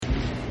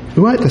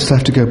We might just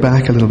have to go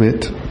back a little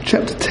bit.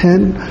 Chapter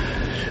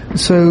 10.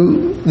 So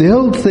the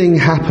old thing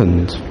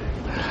happened.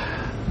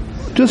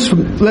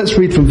 Let's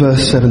read from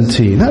verse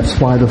 17. That's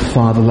why the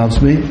Father loves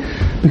me,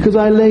 because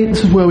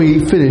this is where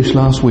we finished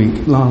last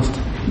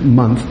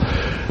month.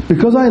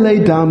 Because I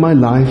laid down my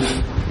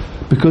life,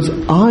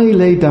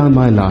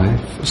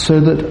 so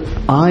that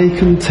I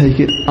can take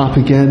it up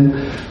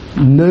again.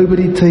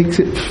 Nobody takes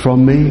it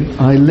from me.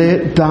 I lay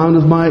it down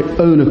of my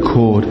own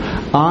accord.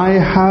 I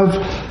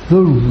have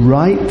the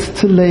right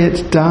to lay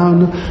it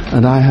down,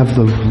 and I have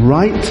the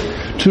right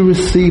to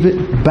receive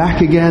it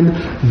back again.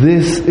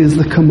 This is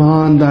the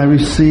command I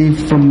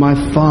received from my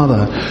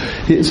Father.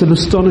 It's an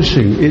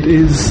astonishing, it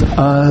is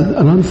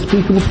an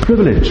unspeakable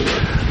privilege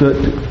that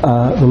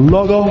the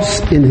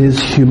Logos in his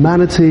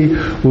humanity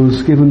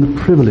was given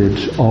the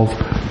privilege of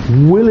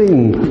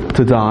willing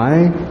to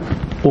die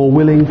or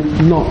willing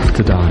not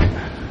to die,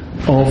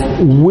 of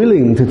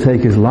willing to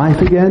take his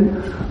life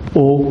again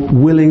or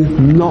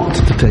willing not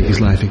to take his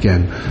life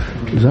again.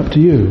 It was up to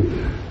you.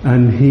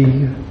 And he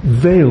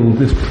veiled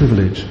this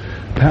privilege,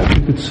 perhaps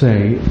you could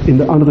say,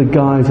 under the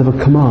guise of a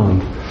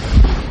command.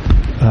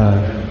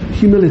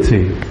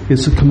 Humility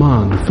is a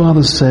command. The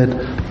Father said,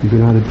 you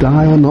can either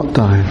die or not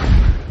die.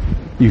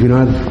 You can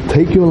either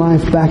take your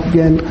life back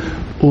again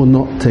or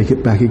not take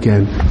it back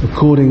again,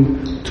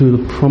 according to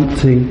the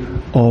prompting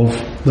of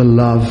the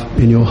love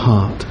in your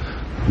heart.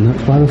 And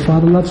that's why the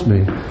Father loves me,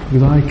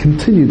 because I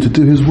continue to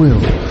do his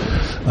will.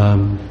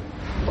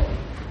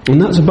 And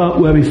that's about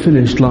where we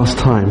finished last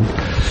time.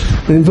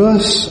 In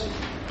verse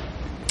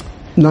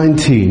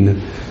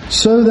 19,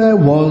 so there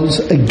was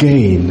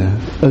again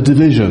a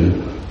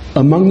division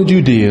among the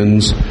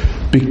Judeans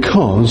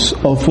because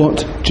of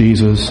what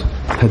Jesus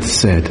had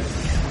said.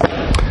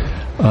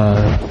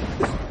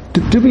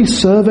 Did we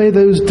survey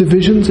those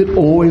divisions? It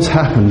always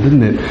happened,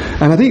 didn't it?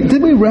 And I think,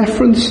 did we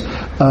reference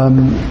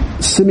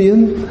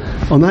Simeon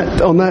on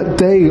that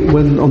day,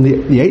 when on the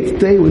 8th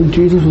day when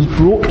Jesus was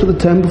brought to the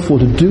temple for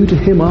to do to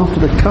him after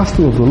the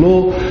custom of the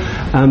law?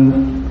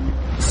 And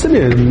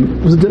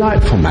Simeon was a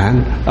delightful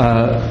man.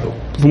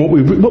 From what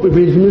we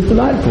read from him is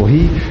delightful.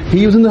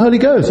 He was in the Holy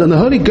Ghost, and the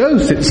Holy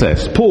Ghost, it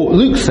says,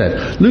 Luke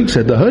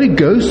said the Holy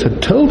Ghost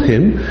had told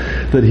him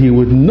that he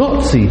would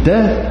not see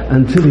death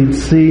until he'd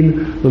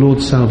seen the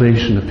Lord's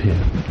salvation appear.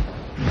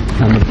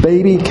 And the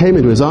baby came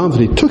into his arms,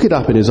 and he took it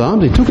up in his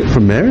arms. He took it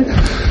from Mary,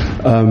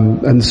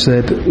 and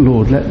said,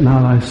 Lord, let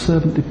now thy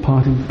servant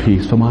depart in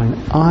peace, for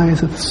mine eyes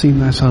have seen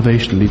thy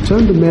salvation. And he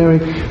turned to Mary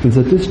and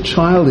said, this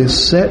child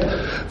is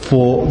set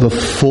for the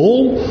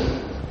fall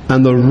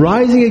and the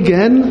rising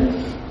again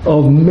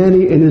of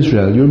many in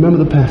Israel. You remember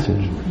the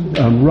passage,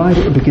 right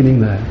at the beginning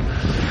there.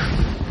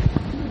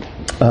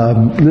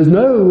 There's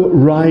no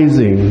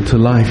rising to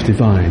life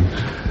divine,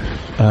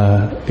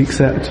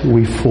 except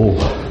we fall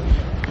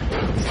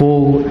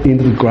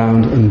into the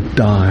ground and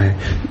die.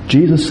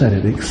 Jesus said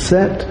it,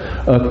 except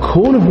a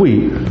corn of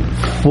wheat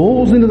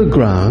falls into the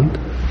ground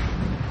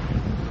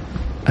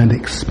and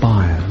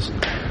expires.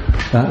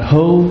 That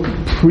whole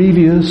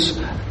previous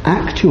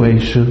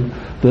actuation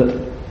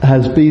that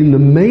has been the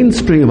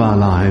mainspring of our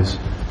lives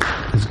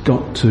has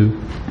got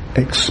to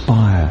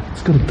expire.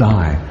 It's got to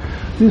die.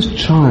 This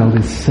child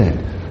is set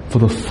for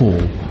the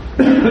fall.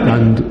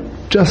 And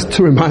just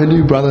to remind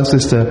you, brother,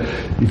 sister,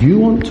 if you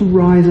want to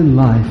rise in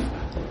life,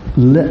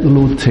 let the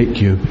Lord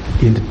take you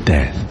into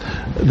death.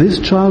 This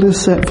child is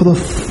set for the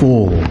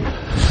fall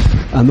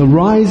and the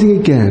rising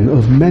again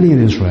of many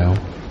in Israel.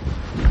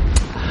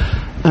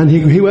 And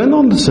he went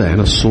on to say,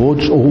 and a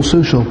sword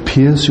also shall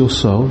pierce your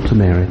soul, to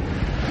Mary.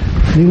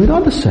 And he went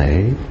on to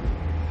say,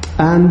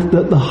 and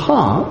that the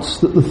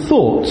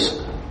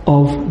thoughts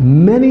of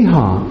many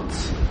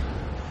hearts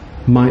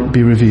might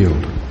be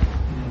revealed.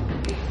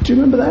 Do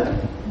you remember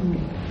that?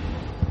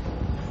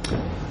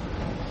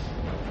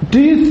 Do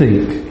you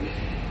think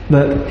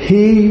that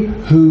he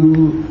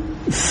who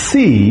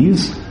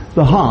sees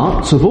the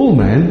hearts of all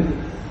men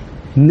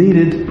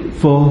needed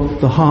for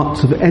the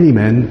hearts of any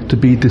men to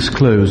be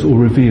disclosed or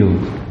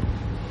revealed?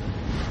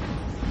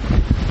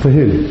 For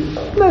him?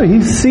 No,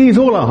 he sees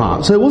all our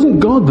hearts. So it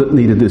wasn't God that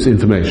needed this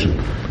information.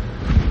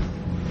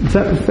 Is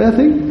that a fair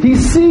thing? He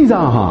sees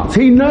our hearts.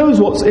 He knows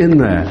what's in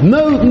there.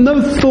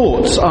 No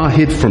thoughts are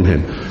hid from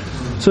him.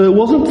 So it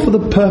wasn't for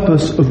the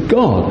purpose of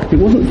God. It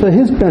wasn't for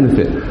his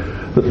benefit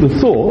that the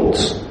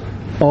thoughts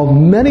of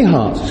many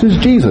hearts, this is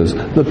Jesus,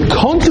 the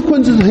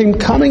consequences of him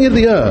coming into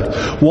the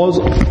earth was,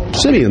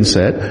 Simeon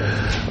said,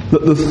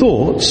 that the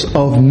thoughts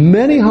of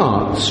many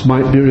hearts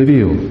might be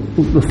revealed.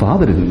 Well, the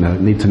Father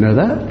didn't need to know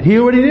that. He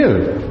already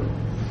knew.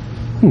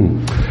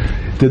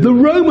 Did the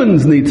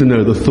Romans need to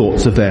know the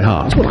thoughts of their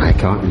hearts? Well, I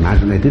can't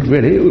imagine they did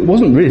really. It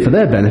wasn't really for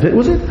their benefit,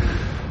 was it?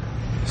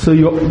 So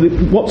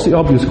what's the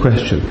obvious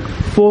question?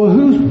 For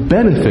whose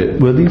benefit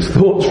were these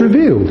thoughts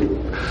revealed?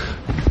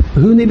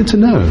 Who needed to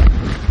know?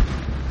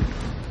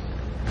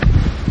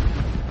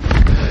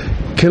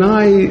 Can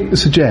I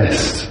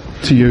suggest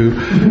to you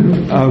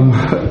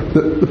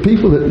that the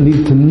people that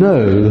need to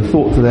know the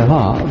thoughts of their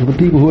hearts are the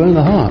people who own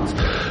the hearts?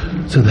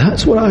 So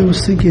that's what I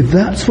was thinking.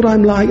 That's what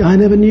I'm like. I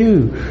never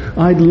knew.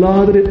 I'd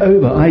lathered it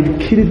over. I'd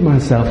kidded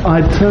myself.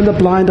 I'd turned a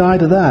blind eye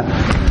to that.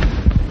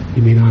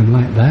 You mean I'm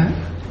like that?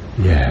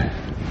 Yeah.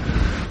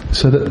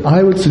 So that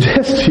I would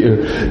suggest to you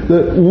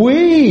that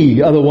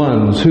we are the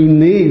ones who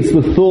need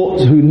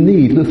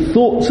the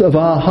thoughts of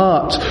our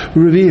hearts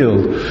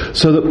revealed,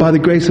 so that by the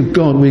grace of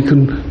God we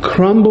can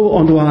crumble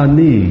onto our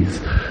knees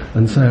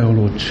and say, "Oh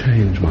Lord,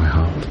 change my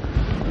heart."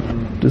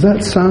 Does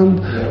that sound?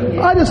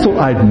 I just thought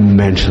I'd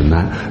mention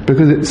that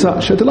because it's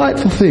such a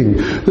delightful thing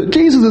that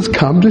Jesus has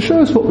come to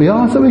show us what we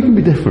are so we can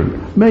be different.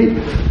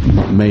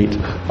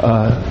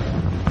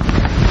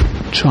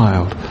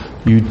 Child,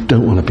 you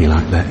don't want to be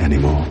like that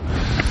anymore.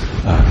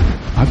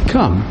 I've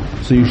come,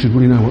 so you should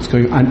really know what's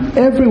going on. And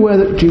everywhere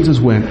that Jesus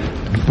went,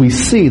 we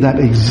see that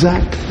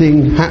exact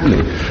thing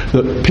happening.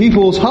 That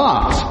people's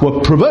hearts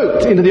were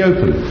provoked into the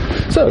open.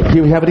 So,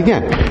 here we have it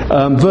again.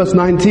 Verse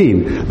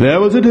 19. There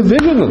was a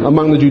division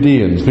among the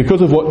Judeans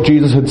because of what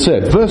Jesus had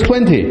said. Verse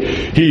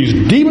 20. He's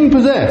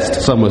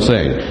demon-possessed, some were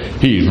saying.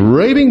 He's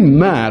raving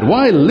mad.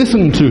 Why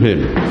listen to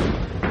him?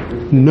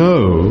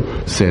 No,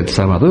 said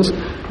some others.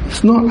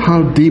 It's not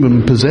how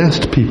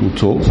demon-possessed people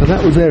talk. So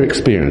that was their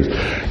experience.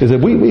 Is that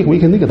we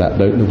can think of that,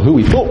 don't we? Who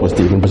we thought was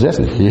demon-possessed.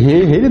 He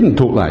didn't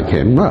talk like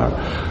him, no.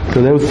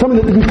 So there was something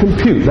that didn't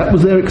compute. That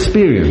was their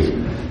experience.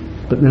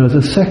 But there was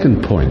a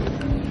second point.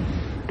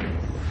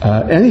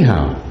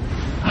 Anyhow,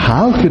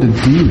 how could a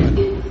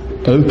demon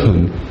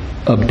open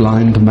a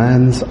blind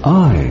man's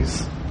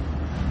eyes?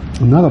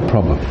 Another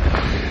problem.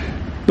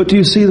 But do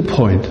you see the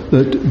point?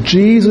 That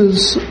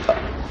Jesus,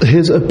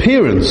 his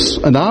appearance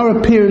and our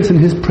appearance in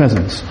his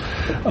presence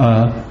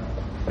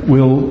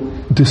will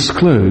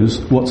disclose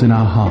what's in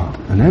our heart.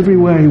 And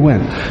everywhere he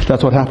went,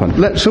 that's what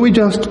happened. Shall we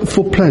just,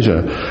 for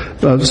pleasure,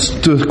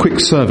 do a quick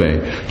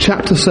survey.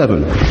 Chapter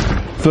 7,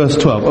 verse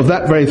 12, of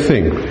that very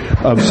thing,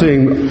 of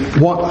seeing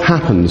what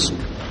happens.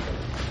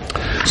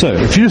 So,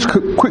 if you just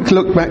quickly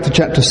look back to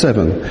chapter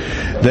 7,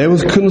 there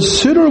was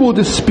considerable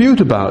dispute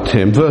about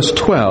him, verse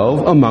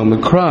 12, among the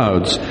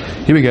crowds.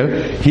 Here we go.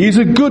 He's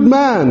a good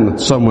man,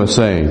 some were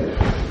saying.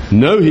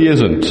 No, he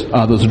isn't,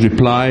 others would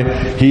reply.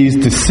 He's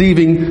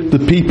deceiving the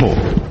people.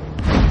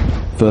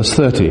 Verse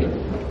 30,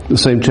 the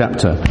same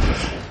chapter.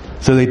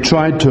 So they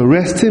tried to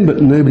arrest him,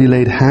 but nobody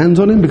laid hands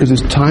on him because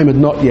his time had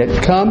not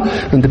yet come.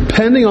 And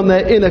depending on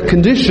their inner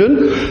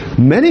condition,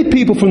 many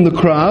people from the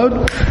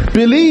crowd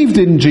believed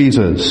in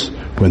Jesus.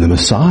 When the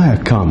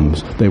Messiah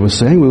comes, they were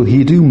saying, will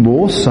he do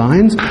more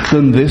signs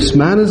than this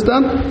man has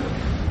done?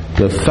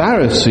 The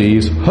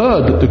Pharisees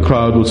heard that the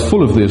crowd was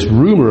full of this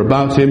rumor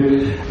about him,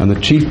 and the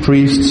chief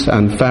priests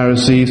and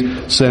Pharisees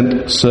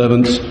sent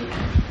servants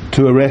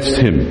to arrest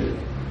him,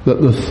 that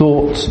the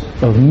thoughts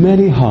of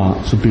many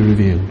hearts would be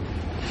revealed.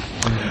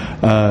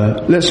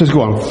 Let's just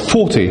go on.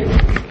 40.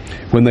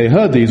 When they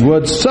heard these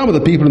words, some of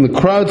the people in the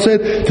crowd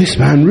said, this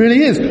man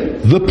really is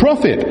the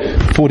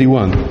prophet.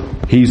 41.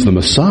 He's the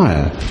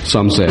Messiah,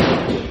 some said.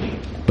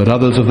 But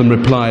others of them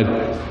replied,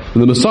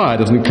 the Messiah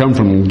doesn't come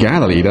from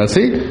Galilee, does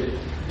he?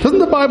 Doesn't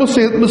the Bible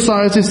say that the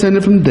Messiah is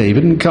descended from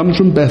David and comes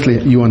from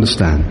Bethlehem? You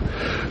understand.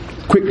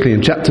 Quickly,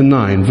 in chapter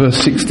 9, verse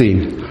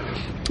 16,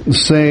 the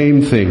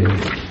same thing.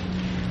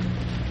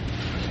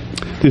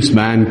 This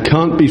man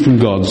can't be from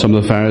God, some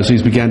of the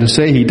Pharisees began to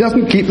say. He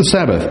doesn't keep the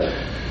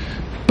Sabbath.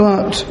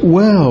 But,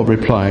 well,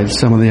 replied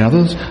some of the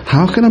others,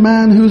 how can a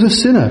man who's a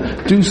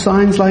sinner do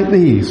signs like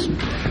these?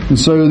 And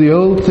so the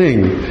old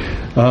thing,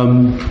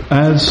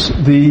 as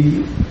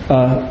the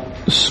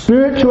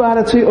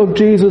spirituality of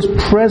Jesus'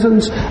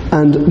 presence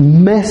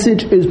and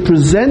message is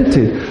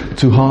presented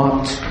to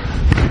hearts,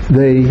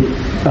 they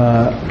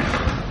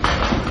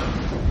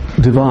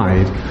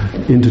divide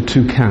into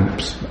two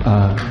camps.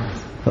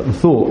 That the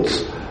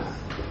thoughts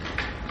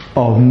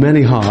of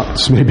many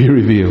hearts may be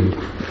revealed.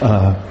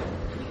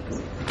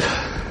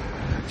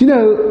 You're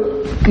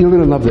going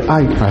to love this.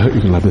 I hope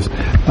you can love this.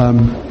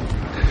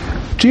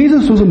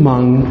 Jesus was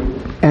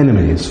among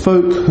enemies,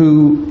 folk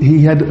who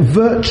he had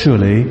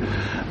virtually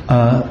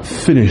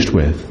finished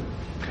with,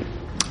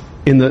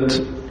 in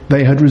that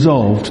they had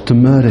resolved to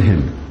murder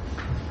him.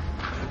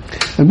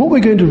 And what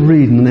we're going to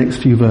read in the next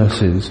few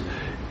verses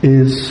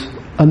is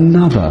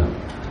another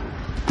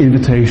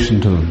invitation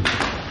to them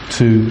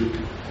to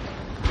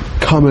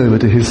come over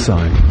to his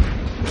side.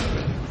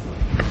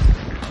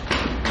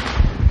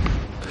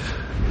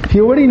 He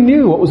already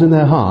knew what was in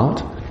their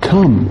heart.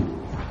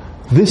 Come,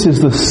 this is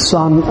the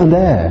son and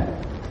heir.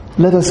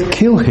 Let us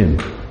kill him,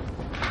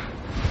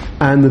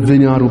 and the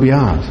vineyard will be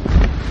ours.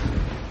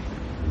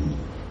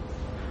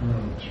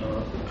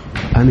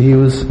 And he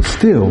was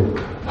still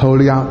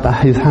holding out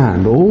his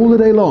hand all the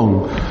day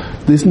long.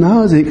 This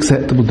now is the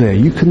acceptable day.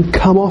 You can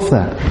come off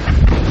that.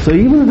 So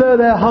even though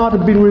their heart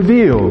had been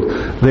revealed,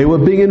 they were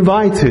being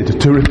invited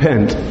to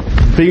repent,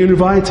 being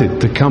invited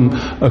to come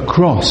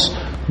across,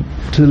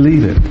 to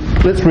leave it.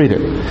 Let's read it.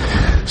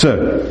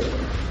 So,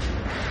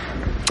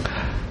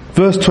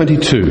 verse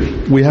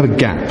 22, we have a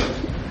gap.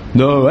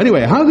 No,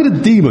 anyway, how could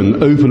a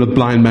demon open a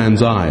blind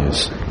man's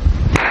eyes?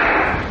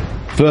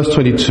 Verse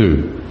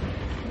 22,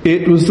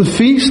 It was the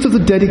feast of the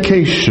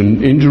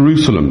dedication in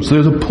Jerusalem. So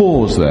there's a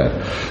pause there.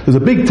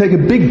 Take a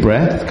big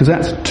breath, because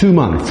that's 2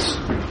 months.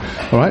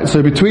 Alright,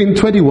 so between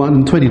 21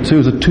 and 22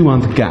 is a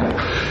 2-month gap.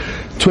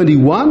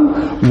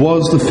 21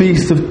 was the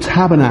Feast of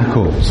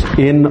Tabernacles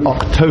in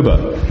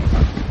October.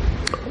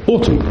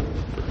 Autumn.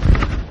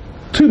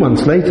 2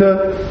 months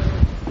later,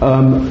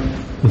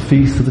 the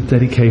Feast of the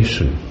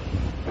Dedication.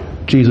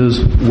 Jesus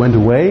went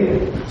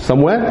away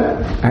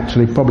somewhere,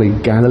 actually probably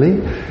Galilee.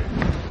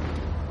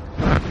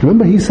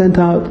 Remember, he sent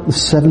out the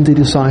 70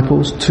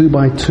 disciples, 2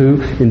 by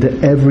 2, into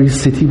every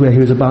city where he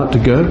was about to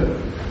go.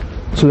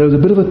 So there was a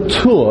bit of a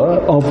tour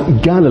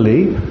of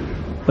Galilee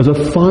as a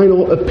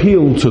final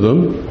appeal to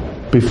them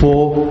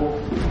before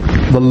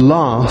the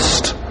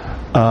last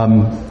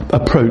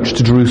approach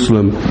to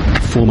Jerusalem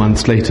 4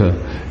 months later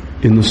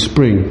in the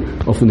spring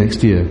of the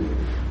next year.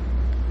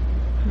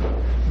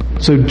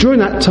 So during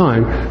that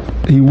time,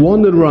 he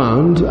wandered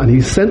around and he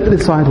sent the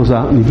disciples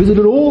out and he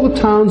visited all the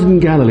towns in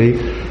Galilee.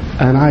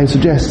 And I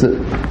suggest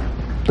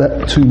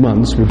that 2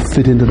 months would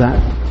fit into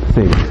that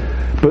thing.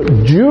 But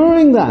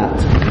during that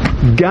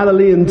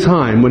Galilean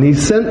time, when he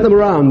sent them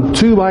around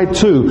 2 by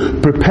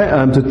 2,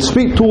 to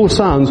speak to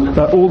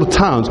all the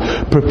towns,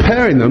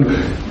 preparing them,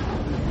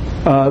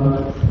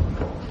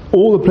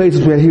 all the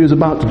places where he was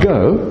about to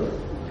go,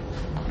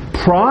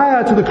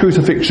 prior to the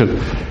crucifixion,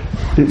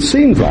 it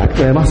seems like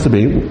there must have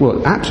been,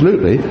 well,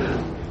 absolutely,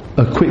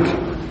 a quick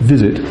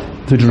visit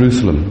to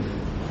Jerusalem.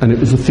 And it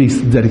was the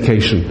Feast of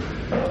Dedication.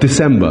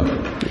 December.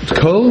 It's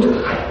cold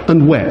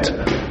and wet.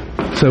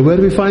 So where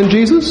do we find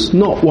Jesus?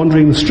 Not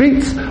wandering the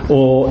streets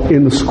or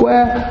in the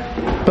square,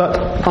 but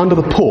under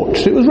the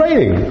porch. It was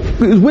raining. It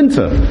was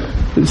winter.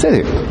 It said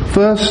it.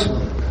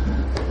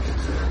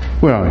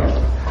 Where are we?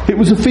 It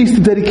was the Feast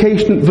of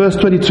Dedication, verse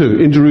 22,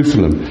 in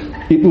Jerusalem.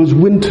 It was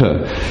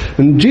winter.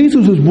 And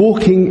Jesus was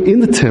walking in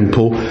the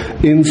temple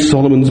in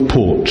Solomon's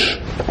porch.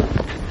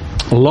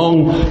 A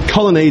long,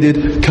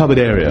 colonnaded, covered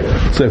area.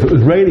 So if it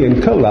was raining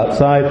and cold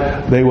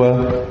outside, they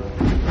were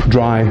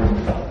dry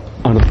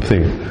under the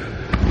thing.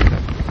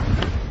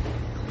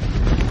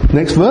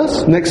 Next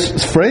verse,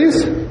 next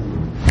phrase.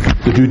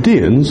 The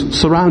Judeans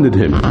surrounded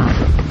him.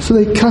 So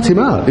they cut him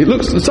out.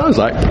 It sounds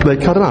like they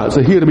cut him out.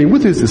 So he would have been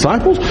with his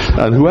disciples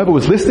and whoever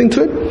was listening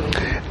to him.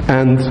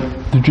 And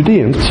the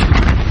Judeans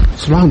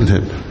surrounded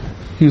him.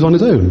 He was on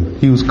his own.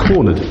 He was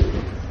cornered.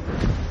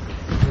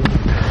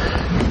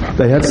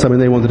 They had something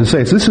they wanted to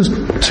say. So this was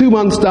 2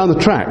 months down the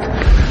track.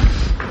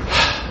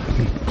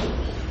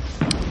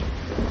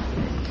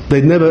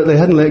 They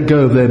hadn't let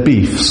go of their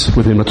beefs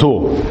with him at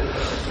all.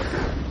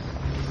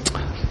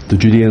 The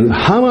Judeans,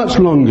 how much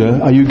longer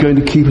are you going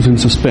to keep us in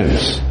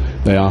suspense?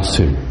 They asked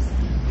him.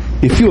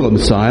 If you're the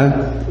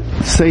Messiah,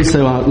 say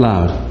so out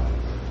loud.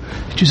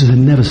 Jesus had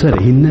never said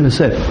it. He never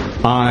said,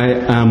 I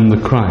am the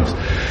Christ.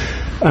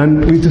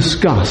 And we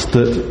discussed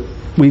that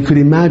we could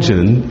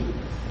imagine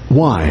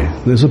why.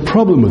 There's a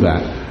problem with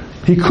that.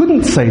 He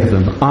couldn't say to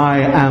them, I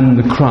am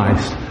the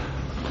Christ.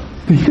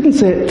 But he couldn't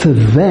say it to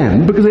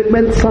them because it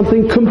meant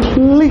something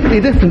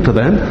completely different to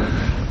them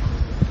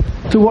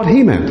to what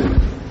he meant.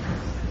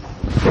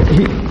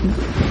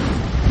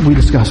 We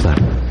discussed that.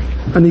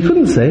 And he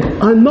couldn't say,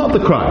 I'm not the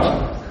Christ.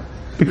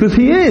 Because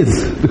he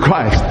is the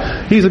Christ.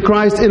 He's a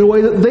Christ in a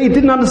way that they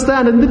didn't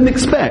understand and didn't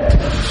expect.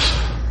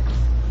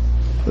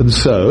 And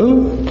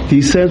so,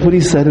 he says what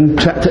he said in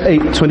chapter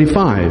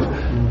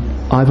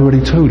 8:25. I've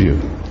already told you.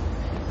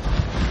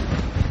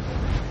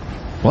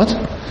 What?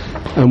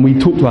 And we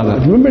talked about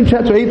that. Do you remember in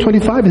chapter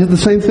 8:25 it is the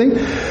same thing?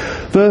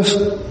 Verse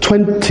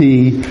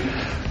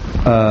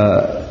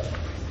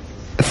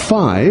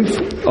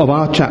 25 of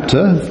our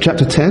chapter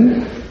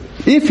 10.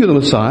 If you're the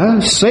Messiah,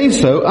 say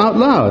so out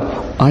loud.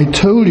 I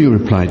told you,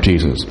 replied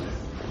Jesus,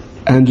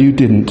 and you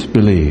didn't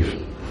believe.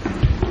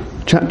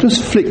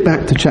 Just flick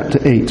back to chapter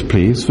 8,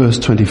 please, verse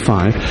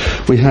 25.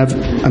 We have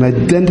an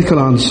identical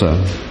answer.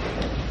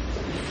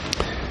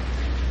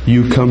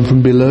 You come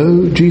from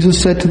below, Jesus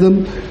said to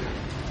them.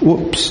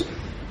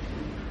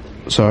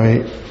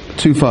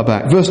 Too far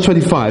back. Verse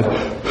 25.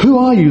 Who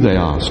are you, they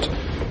asked.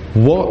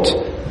 What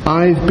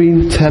I've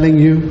been telling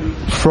you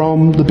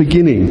from the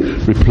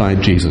beginning,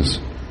 replied Jesus.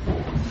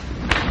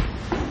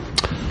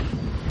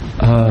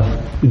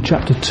 In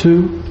chapter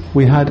 2,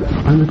 we had,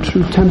 I'm the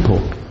true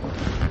temple.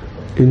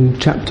 In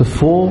chapter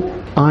 4,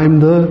 I'm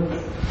the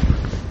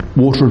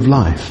water of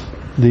life.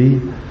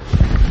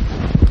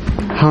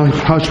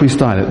 How should we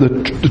style it?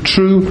 The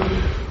true...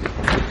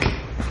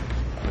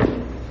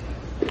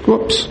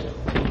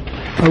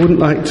 I wouldn't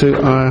like to...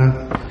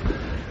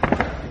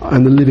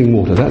 I'm the living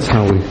water. That's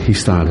how he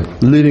styled it.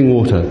 Living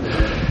water.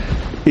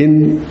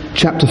 In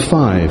chapter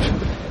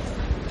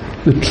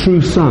 5, the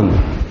true sun.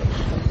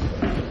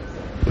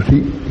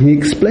 He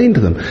explained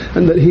to them,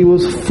 and that he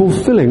was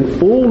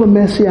fulfilling all the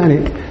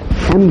messianic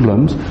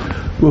emblems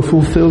were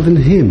fulfilled in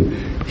him.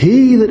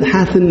 He that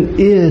hath an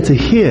ear to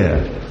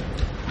hear,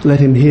 let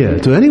him hear.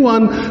 To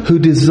anyone who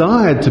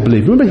desired to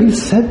believe. Remember he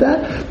said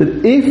that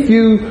if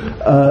you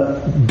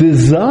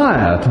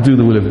desire to do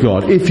the will of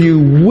God, if you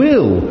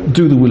will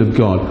do the will of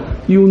God,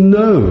 you'll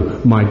know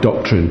my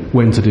doctrine,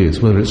 whence it is,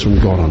 whether it's from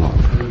God or not.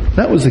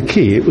 That was the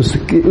key. It was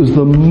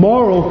the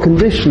moral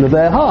condition of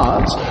their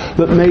hearts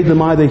that made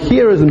them either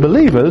hearers and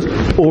believers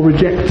or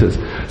rejectors.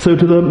 So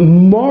to the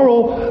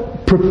moral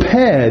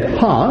prepared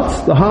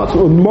hearts, the hearts that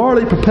were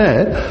morally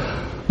prepared,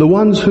 the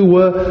ones who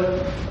were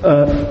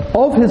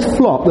of his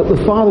flock that the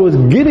Father was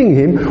giving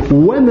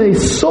him, when they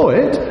saw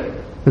it,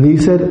 and he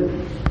said,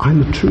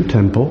 I'm the true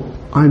temple,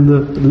 I'm the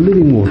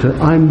living water,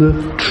 I'm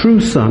the true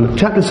Son.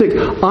 Chapter 6,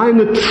 I'm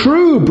the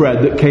true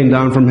bread that came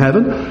down from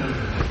heaven.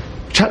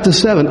 Chapter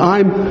 7,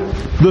 I'm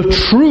the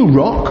true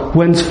rock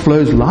whence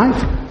flows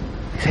life.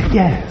 He said,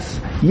 yes.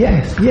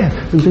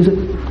 And he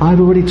said, I've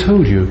already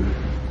told you,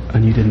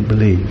 and you didn't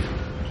believe.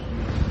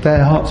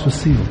 Their hearts were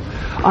sealed.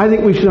 I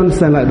think we should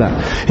understand like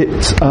that.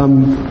 It's,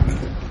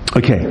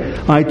 okay,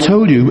 I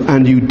told you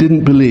and you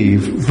didn't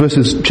believe.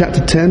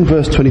 Chapter 10,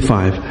 verse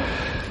 25.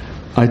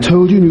 I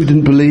told you and you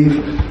didn't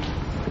believe.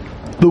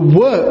 The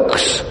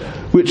works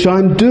which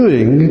I'm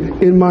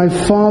doing in my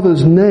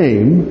Father's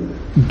name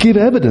give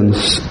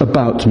evidence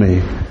about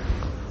me.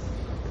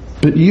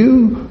 But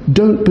you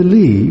don't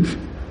believe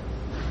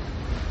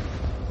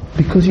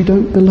because you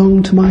don't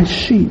belong to my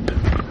sheep.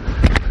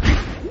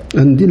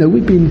 And,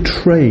 we've been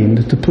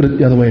trained to put it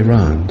the other way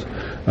around.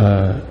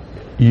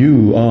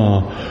 You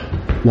are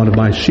one of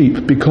my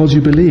sheep because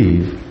you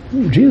believe.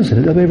 Jesus said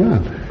it the other way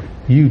around.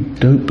 You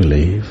don't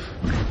believe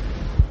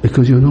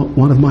because you're not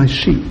one of my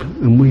sheep.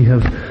 And we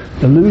have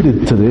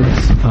alluded to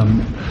this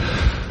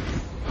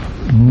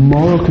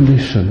moral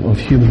condition of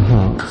human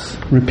hearts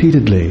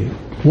repeatedly.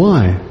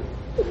 Why?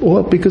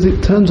 Well, because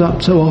it turns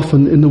up so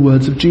often in the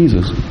words of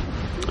Jesus.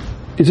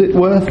 Is it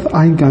worth?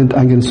 I'm going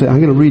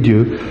to read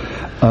you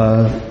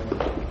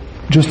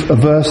just a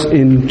verse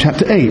in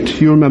chapter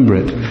 8. You remember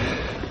it.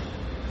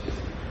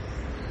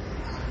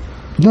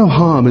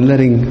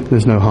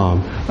 There's no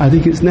harm. I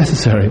think it's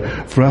necessary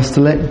for us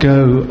to let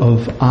go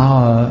of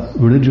our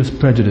religious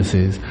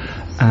prejudices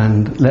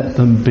and let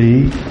them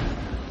be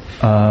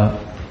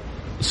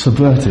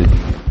subverted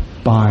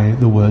by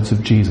the words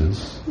of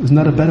Jesus. Isn't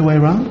that a better way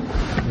around?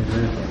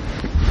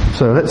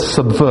 So let's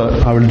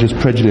subvert our religious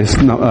prejudice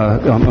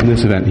on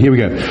this event. Here we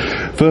go.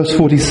 Verse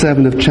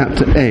 47 of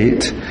chapter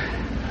 8.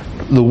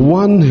 The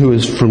one who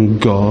is from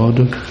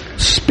God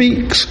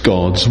speaks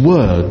God's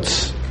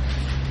words.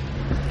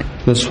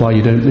 That's why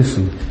you don't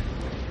listen.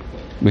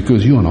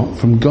 Because you're not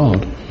from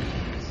God.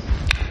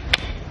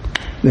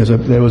 There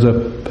was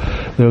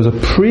a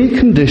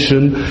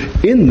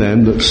precondition in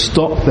them that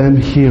stopped them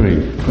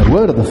hearing. They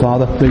weren't of the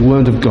Father, they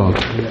weren't of God.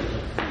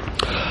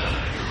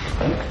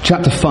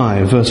 Chapter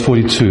 5, verse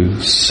 42,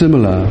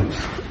 similar.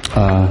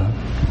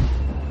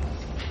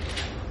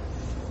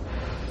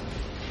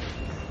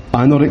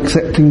 I'm not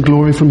accepting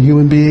glory from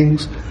human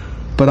beings,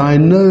 but I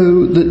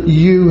know that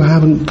you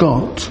haven't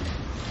got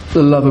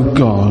the love of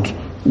God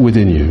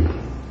within you.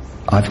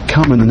 I've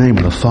come in the name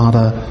of the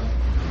Father,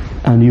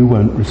 and you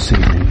won't receive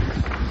me.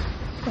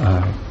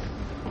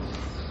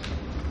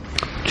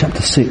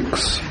 Chapter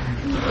 6,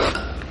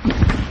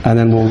 and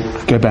then we'll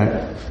go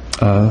back.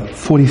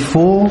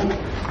 44.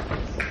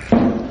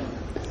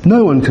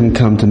 No one can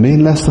come to me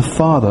unless the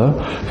Father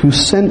who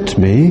sent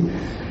me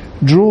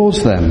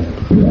draws them.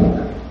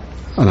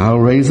 And I'll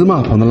raise them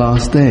up on the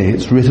last day.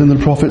 It's written in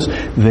the prophets,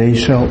 they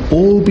shall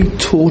all be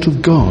taught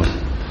of God.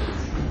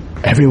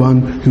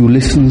 Everyone who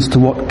listens to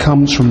what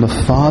comes from the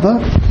Father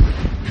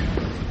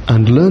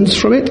and learns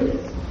from it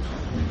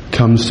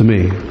comes to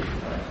me.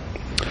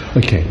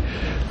 Okay,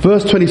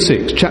 verse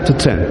 26, chapter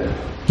 10.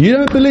 You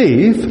don't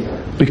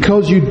believe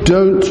because you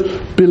don't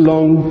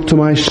belong to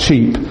my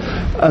sheep.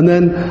 And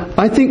then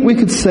I think we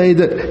could say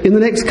that in the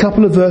next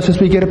couple of verses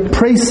we get a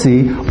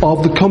précis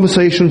of the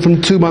conversation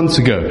from 2 months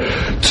ago.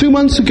 2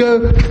 months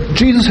ago,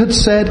 Jesus had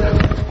said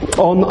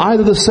on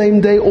either the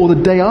same day or the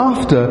day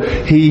after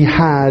he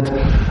had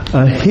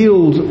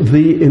healed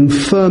the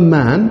infirm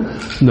man,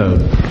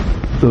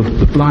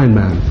 the blind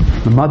man,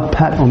 the mud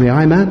pat on the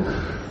eye man.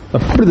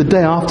 Probably the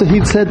day after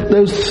he'd said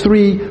those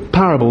 3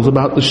 parables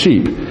about the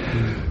sheep.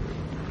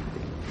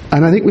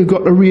 And I think we've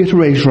got a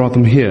reiteration of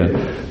them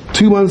here.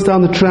 2 months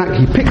down the track,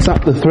 he picks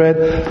up the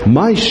thread.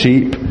 My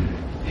sheep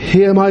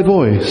hear my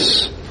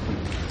voice.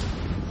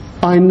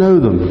 I know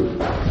them.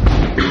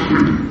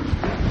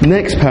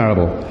 Next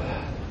parable.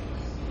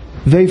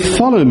 They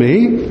follow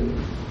me.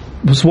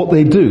 That's what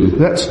they do.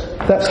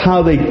 That's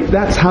how they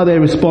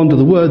respond to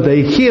the word.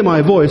 They hear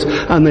my voice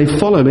and they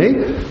follow me.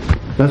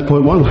 That's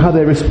point 1, how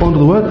they respond to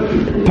the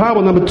word.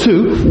 Parable number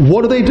 2,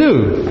 what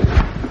do?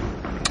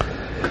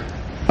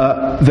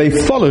 They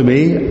follow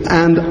me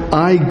and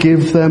I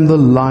give them the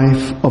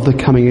life of the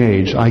coming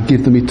age. I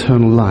give them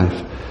eternal life.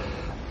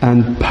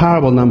 And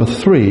parable number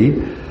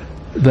 3,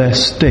 their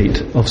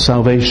state of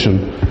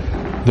salvation.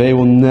 They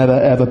will never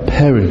ever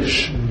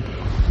perish.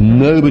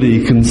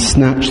 Nobody can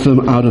snatch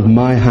them out of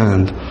my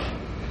hand.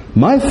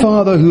 My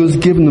Father who has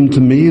given them to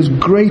me is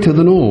greater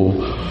than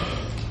all.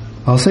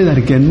 I'll say that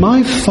again.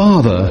 My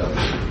Father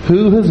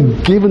who has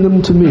given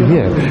them to me.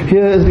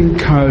 Here is an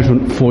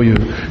encouragement for you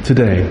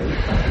today.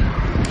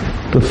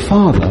 The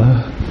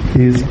Father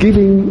is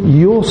giving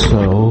your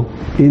soul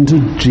into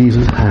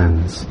Jesus'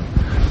 hands.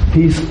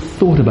 He's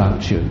thought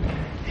about you.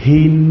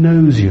 He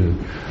knows you.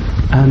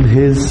 And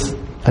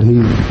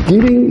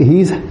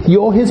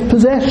you're his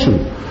possession.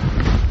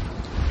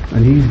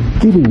 And he's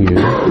giving you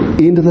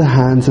into the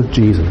hands of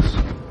Jesus.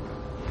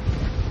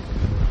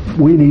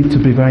 We need to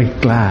be very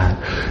glad.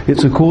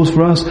 It's a cause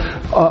for us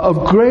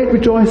of great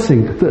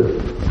rejoicing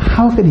that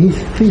how can he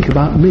think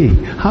about me?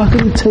 How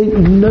can he take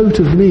note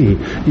of me?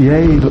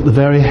 Yea, but the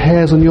very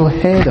hairs on your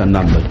head are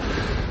numbered.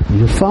 And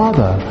your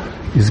Father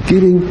is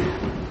giving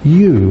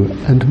you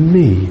and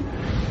me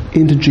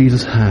into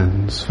Jesus'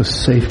 hands for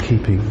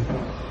safekeeping,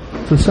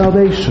 for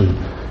salvation.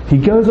 He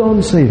goes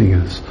on saving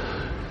us.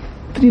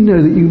 Did you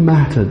know that you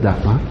mattered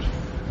that much?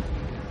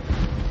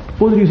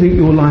 What did you think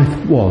your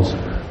life was?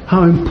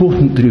 How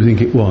important did you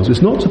think it was?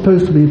 It's not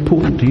supposed to be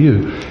important to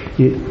you.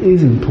 It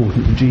is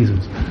important to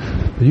Jesus.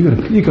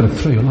 You've got to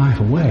throw your life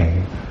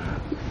away.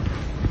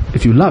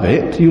 If you love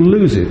it, you'll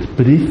lose it.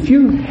 But if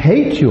you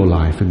hate your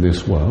life in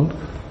this world,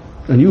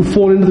 and you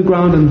fall into the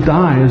ground and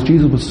die, as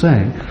Jesus was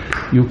saying,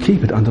 you'll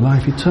keep it under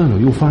life eternal.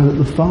 You'll find that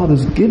the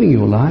Father's giving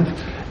your life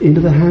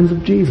into the hands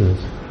of Jesus.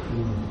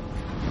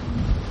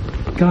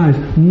 Guys,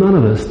 none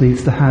of us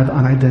needs to have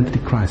an identity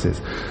crisis.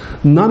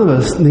 None of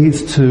us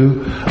needs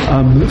to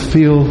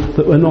feel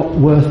that we're not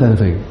worth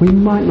anything. We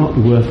might not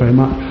be worth very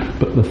much,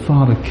 but the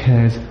Father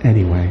cares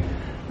anyway.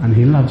 And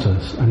he loves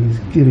us, and he's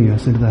giving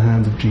us into the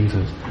hands of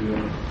Jesus.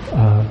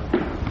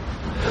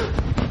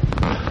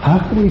 How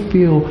can we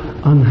feel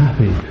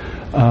unhappy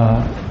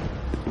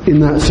in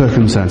that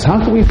circumstance?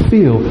 How can we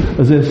feel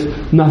as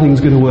if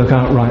nothing's going to work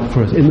out right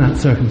for us in that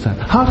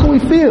circumstance? How can we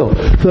feel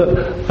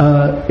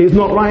that it's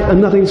not right and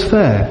nothing's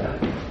fair?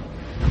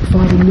 The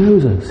Father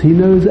knows us. He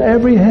knows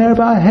every hair of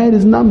our head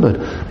is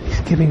numbered.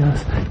 He's giving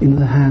us into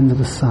the hands of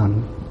the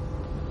Son.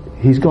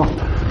 He's got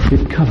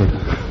it covered.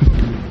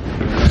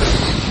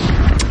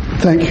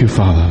 Thank you,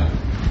 Father.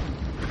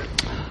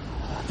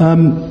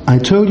 I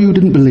told you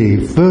didn't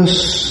believe.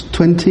 Verse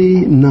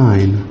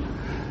 29.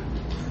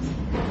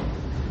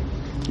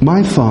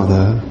 My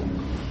Father,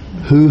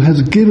 who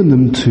has given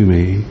them to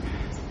me,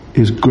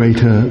 is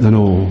greater than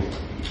all.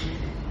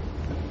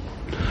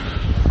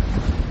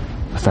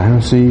 The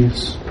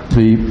Pharisees,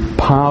 the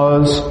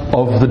powers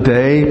of the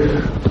day,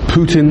 the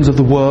Putins of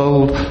the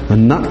world, the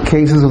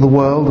nutcases of the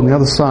world on the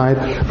other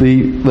side,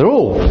 they're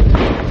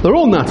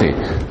all nutty.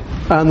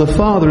 And the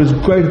Father is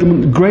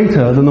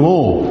greater than them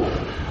all.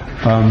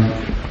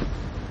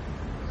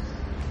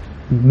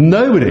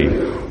 Nobody,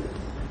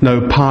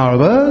 no power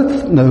of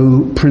earth,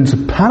 no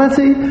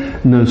principality,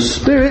 no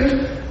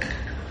spirit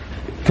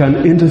can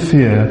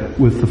interfere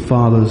with the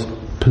Father's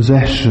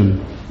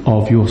possession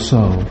of your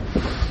soul.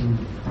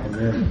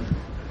 Amen.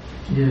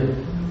 Yeah,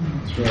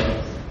 that's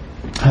right.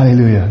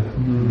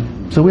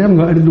 Hallelujah. So we haven't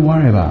got anything to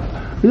worry about.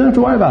 We don't have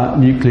to worry about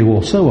nuclear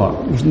war. So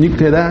what?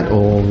 Nuclear that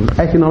or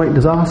economic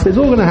disaster. It's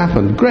all going to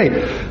happen. Great.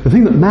 The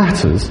thing that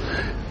matters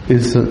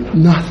is that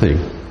nothing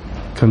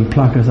can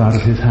pluck us out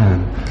of his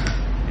hand.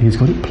 He's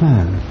got it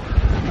planned.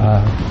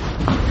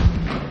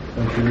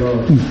 Thank you,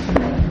 Lord.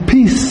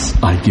 Peace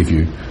I give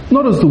you.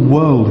 Not as the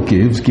world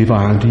gives, give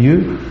I unto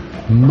you.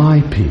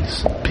 My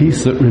peace.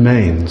 Peace that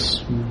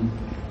remains.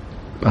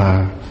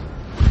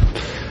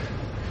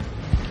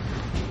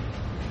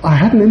 I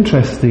had an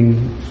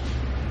interesting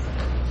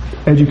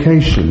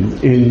education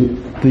in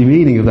the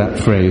meaning of that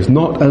phrase.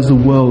 Not as the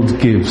world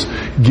gives,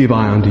 give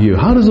I unto you.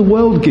 How does the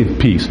world give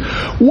peace?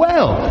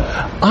 Well,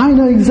 I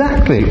know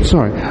exactly,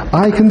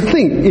 I can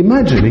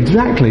imagine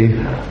exactly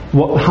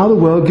how the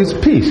world gives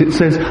peace. It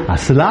says,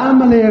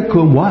 Assalamu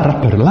alaikum wa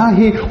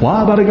rahmatullahi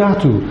wa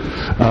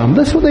barakatuh.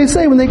 That's what they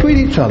say when they greet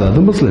each other,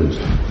 the Muslims.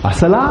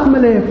 Assalamu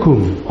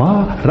alaikum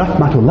wa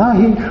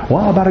rahmatullahi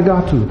wa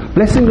barakatuh.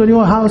 Blessings on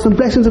your house and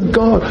blessings of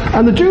God.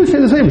 And the Jews say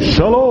the same,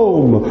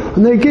 Shalom.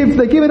 And they give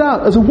it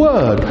out as a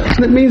word.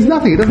 And it means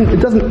nothing. It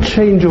doesn't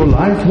change your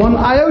life one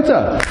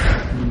iota.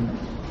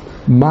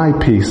 My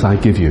peace I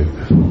give you.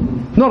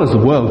 Not as the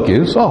world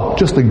gives.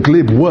 Just a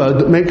glib word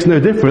that makes no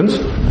difference.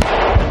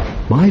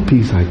 My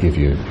peace I give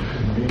you.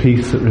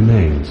 Peace that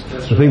remains.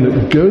 The thing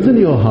that goes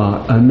into your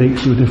heart and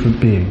makes you a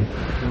different being.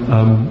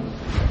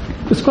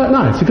 It's quite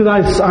nice because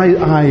I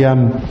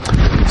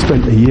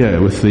spent a year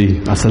with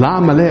the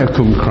Assalamu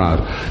alaikum crowd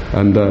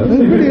and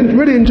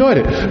really enjoyed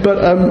it.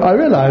 But I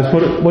realised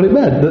what it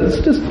meant. That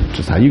it's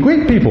just how you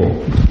greet people.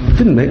 It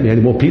didn't make me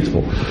any more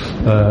peaceful.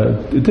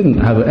 It didn't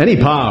have any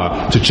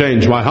power to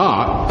change my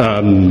heart.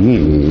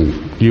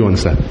 You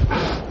understand.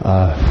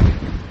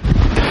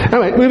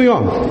 Anyway, moving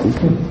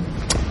on.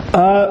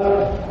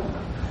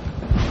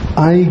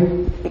 I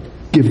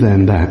give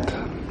them that.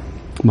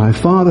 My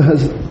Father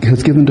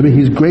has given to me.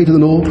 He's greater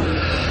than all.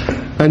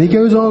 And he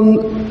goes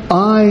on,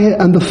 I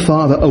and the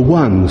Father are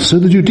one. So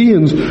the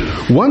Judeans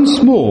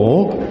once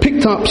more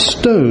picked up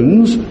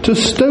stones to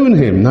stone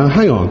him. Now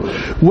hang on.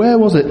 Where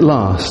was it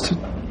last?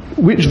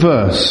 Which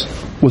verse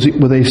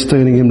were they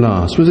stoning him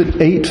last? Was it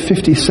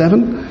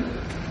 8:57?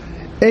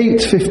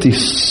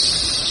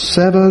 8:57.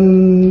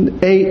 7,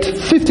 8,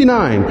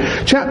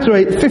 59. Chapter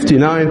 8,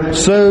 59.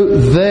 So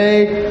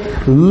they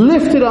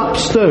lifted up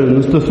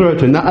stones to throw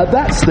at him. Now at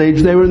that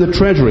stage they were in the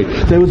treasury.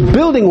 There was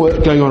building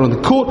work going on in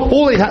the court.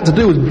 All they had to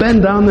do was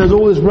bend down. There's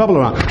all this rubble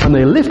around. And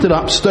they lifted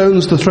up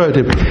stones to throw at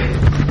him.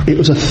 It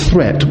was a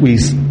threat. We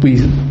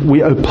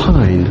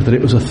opined that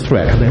it was a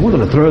threat. They wanted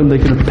to throw him, they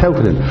could have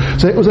pelted him.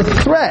 So it was a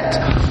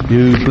threat.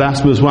 You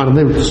blasphemous one. And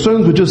the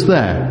stones were just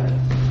there.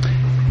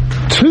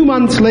 2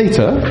 months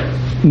later,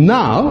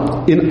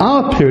 now, in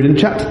our period, in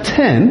chapter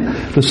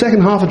 10, the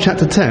second half of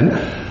chapter 10,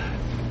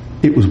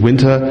 it was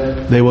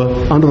winter, they were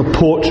under the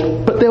porch,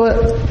 but they were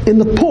in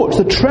the porch,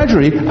 the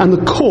treasury and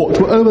the court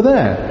were over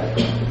there.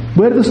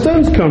 Where did the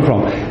stones come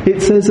from?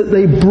 It says that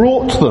they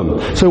brought them.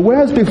 So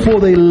whereas before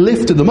they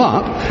lifted them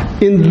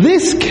up, in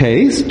this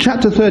case,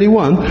 chapter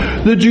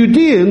 31, the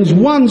Judeans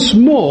once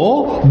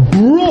more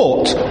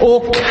brought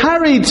or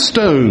carried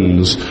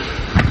stones.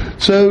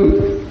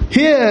 So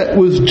here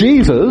was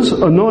Jesus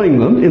annoying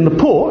them in the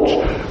porch,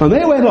 and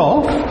they went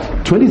off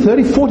 20,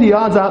 30, 40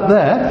 yards out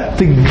there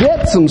to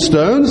get some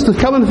stones to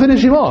come and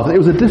finish him off. It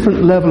was a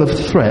different level of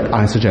threat,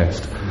 I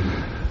suggest.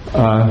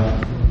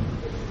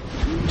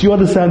 Do you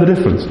understand the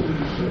difference?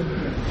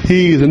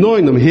 He's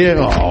annoying them here.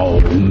 Oh,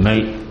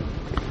 mate.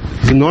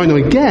 He's annoying them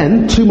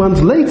again 2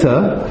 months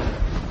later.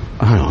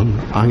 Hang on,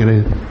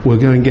 we're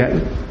going to get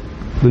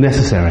the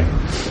necessary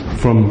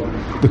from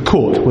the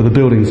court where the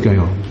building's going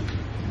on.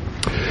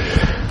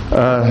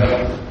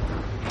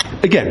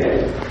 Again,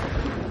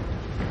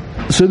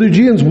 so the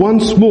Judeans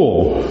once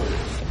more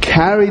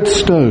carried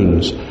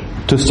stones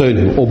to stone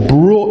him, or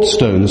brought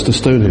stones to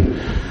stone him.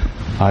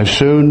 I've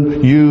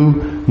shown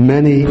you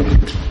many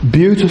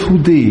beautiful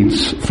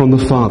deeds from the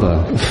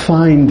Father,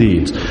 fine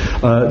deeds,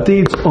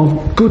 deeds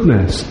of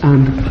goodness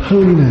and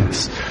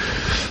holiness.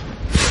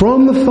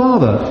 From the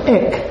Father,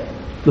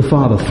 the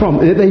Father,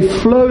 they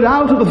flowed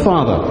out of the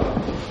Father.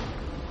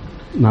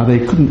 Now they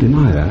couldn't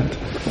deny that.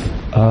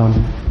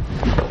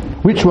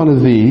 Which one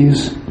of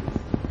these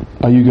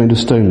are you going to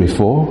stone me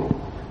for?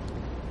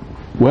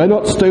 We're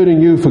not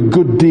stoning you for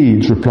good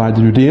deeds, replied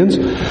the Judeans,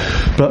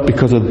 but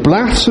because of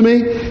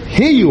blasphemy.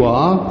 Here you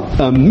are,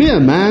 a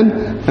mere man,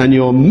 and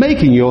you're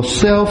making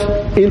yourself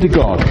into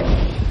God.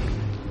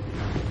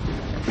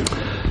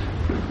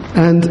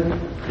 And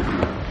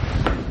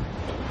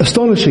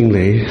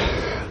astonishingly,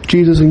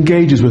 Jesus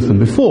engages with them.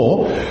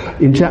 Before,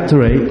 in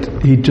chapter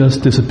 8, he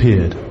just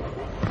disappeared.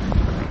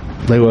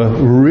 They were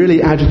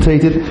really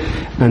agitated,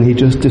 and he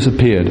just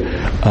disappeared.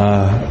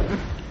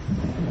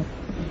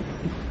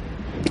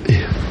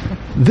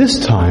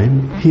 This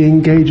time, he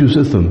engages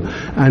with them,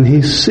 and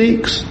he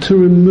seeks to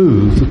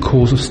remove the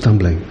cause of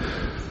stumbling.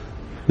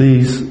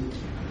 These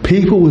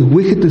people with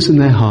wickedness in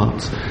their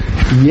hearts,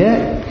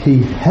 yet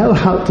he held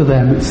out to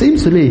them, it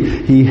seems to me,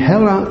 he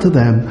held out to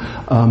them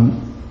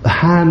the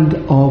hand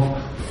of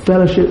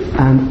fellowship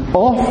and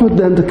offered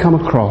them to come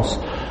across.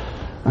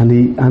 And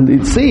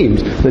it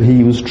seems that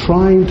he was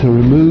trying to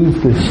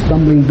remove this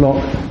stumbling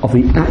block of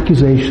the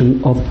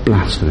accusation of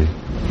blasphemy.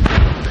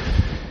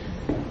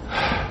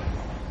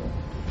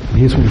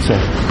 Here's what he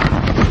said.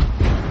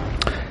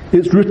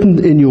 It's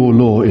written in your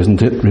law,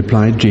 isn't it?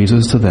 Replied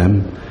Jesus to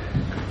them.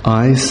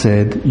 I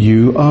said,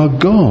 you are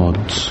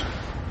gods.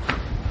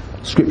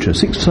 Scripture,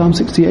 Psalm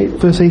 68,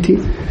 verse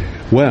 18.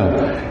 Well,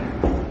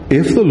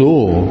 if the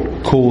law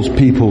calls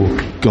people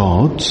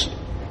gods,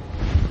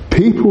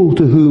 people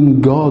to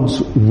whom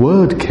God's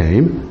word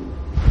came,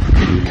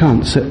 you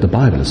can't set the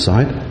Bible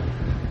aside.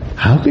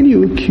 How can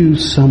you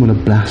accuse someone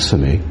of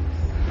blasphemy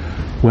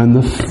when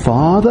the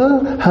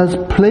Father has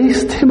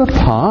placed him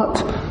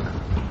apart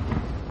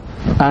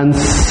and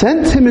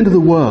sent him into the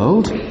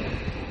world,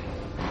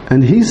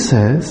 and he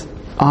says,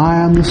 I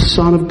am the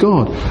Son of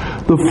God?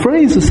 The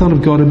phrase the Son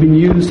of God had been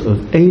used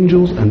of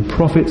angels and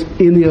prophets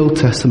in the Old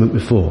Testament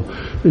before.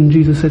 And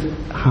Jesus said,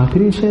 how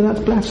can you say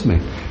that's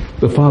blasphemy?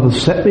 The Father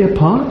set me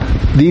apart.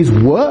 These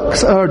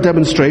works are a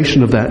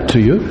demonstration of that to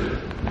you.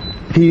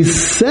 He's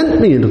sent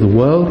me into the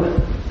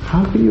world.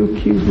 How can you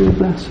accuse me of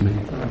blasphemy?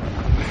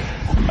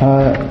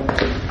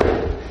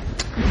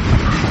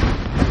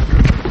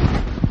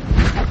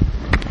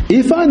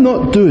 If I'm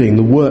not doing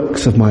the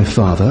works of my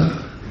Father,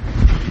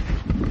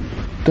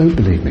 don't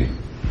believe me.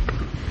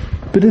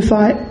 But if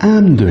I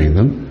am doing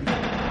them,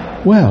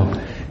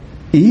 well,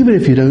 even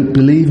if you don't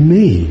believe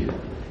me,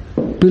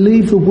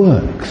 believe the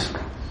works.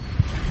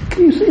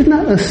 Isn't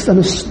that an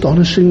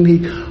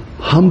astonishingly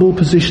humble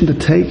position to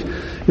take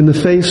in the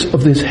face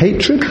of this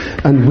hatred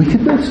and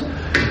wickedness?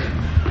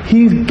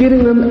 He's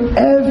giving them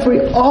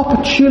every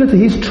opportunity.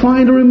 He's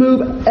trying to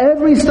remove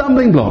every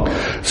stumbling block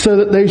so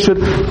that they should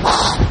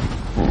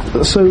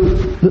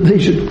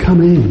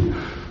come in.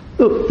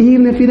 Look,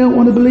 even if you don't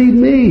want to believe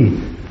me,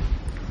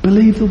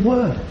 believe the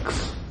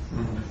works.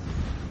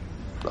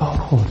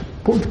 Oh Lord,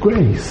 what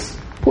grace,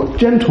 what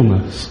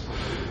gentleness,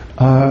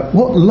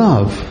 what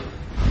love.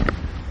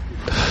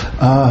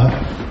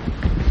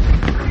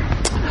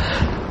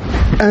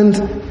 And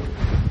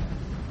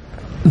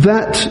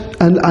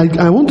and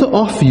I want to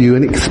offer you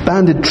an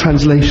expanded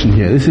translation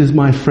here. This is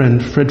my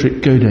friend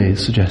Frederick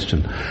Godet's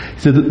suggestion. He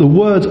said that the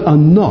words are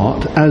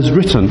not as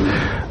written.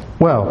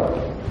 Well,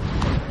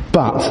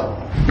 but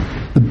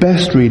the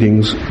best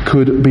readings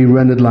could be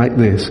rendered like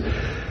this.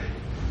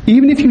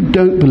 Even if you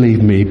don't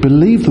believe me,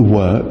 believe the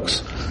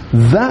works.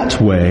 That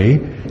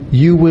way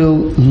you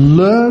will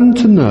learn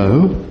to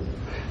know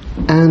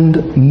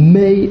and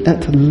may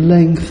at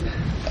length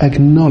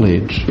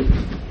acknowledge.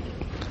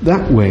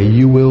 That way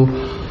you will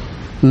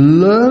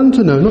learn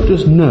to know, not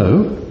just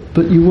know,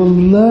 but you will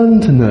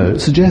learn to know. It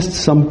suggests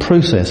some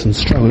process and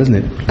struggle, isn't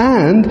it?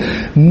 And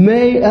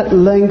may at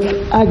length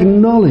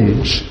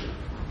acknowledge.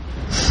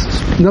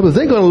 In other words,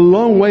 they've got a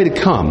long way to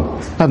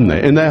come, haven't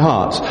they, in their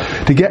hearts,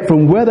 to get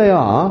from where they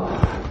are.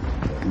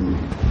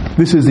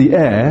 This is the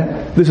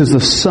heir, this is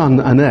the son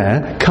and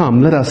heir.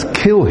 Come, let us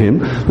kill him,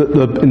 that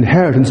the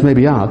inheritance may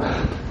be ours,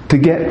 to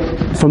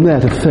get from there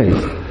to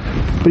faith.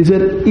 But he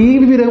said,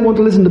 even if you don't want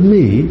to listen to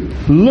me,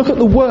 look at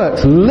the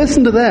works,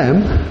 listen to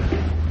them.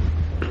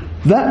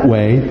 That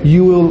way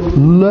you will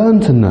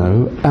learn to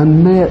know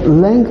and may at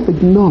length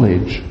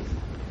acknowledge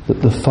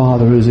that the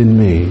Father is in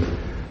me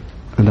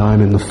and I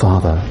am in the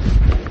Father.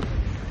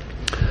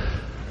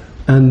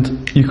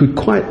 And you could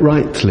quite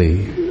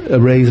rightly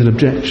raise an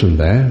objection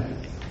there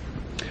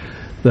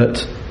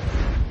that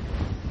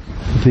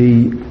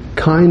the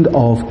kind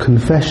of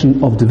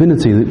confession of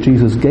divinity that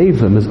Jesus gave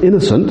them as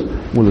innocent,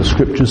 well, the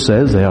scripture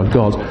says they are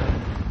gods,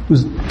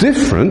 was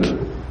different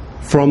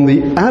from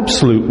the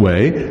absolute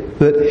way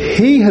that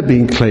he had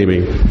been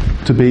claiming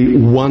to be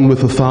one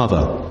with the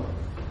Father.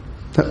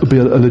 That would be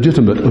a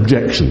legitimate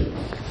objection.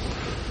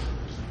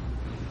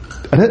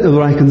 I don't know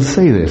that I can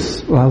say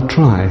this. Well, I'll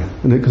try,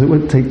 because it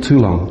won't take too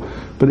long.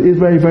 But it is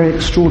very, very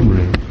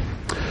extraordinary.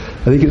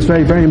 I think it's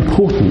very, very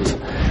important.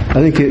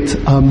 I think it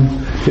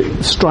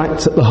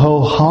strikes at the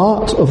whole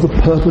heart of the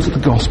purpose of the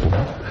gospel.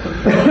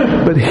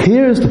 But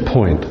here is the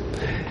point.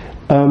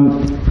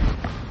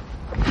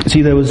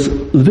 See, there was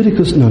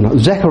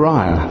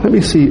Zechariah. Let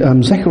me see,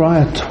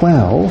 Zechariah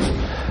 12.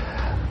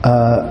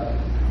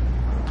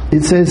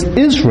 It says,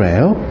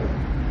 Israel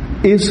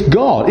is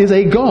God, is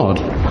a God.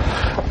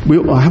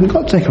 I haven't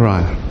got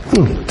Zechariah.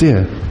 Oh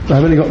dear,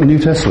 I've only got the New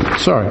Testament.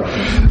 Sorry.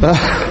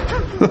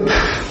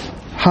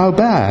 How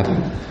bad.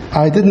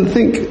 I didn't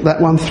think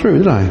that one through,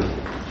 did I?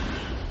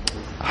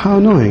 How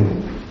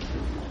annoying.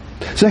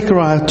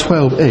 Zechariah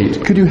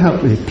 12:8. Could you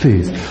help me,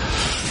 please?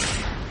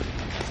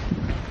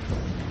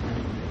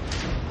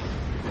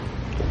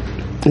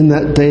 In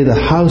that day the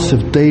house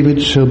of David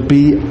shall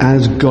be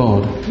as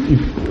God.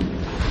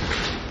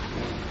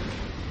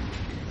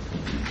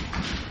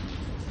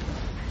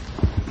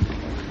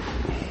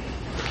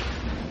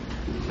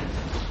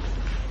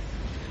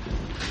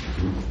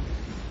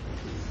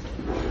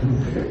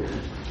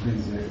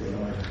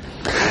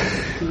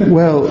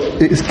 Well,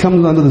 it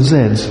comes under the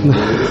Zs.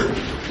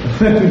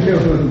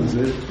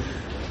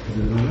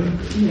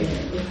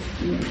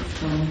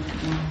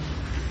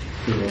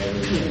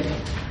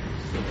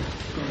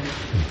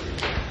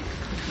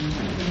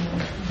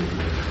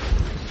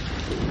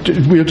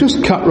 We'll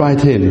just cut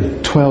right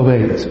in.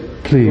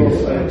 12:8,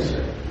 please.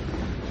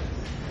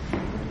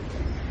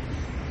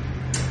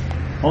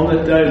 On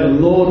that day the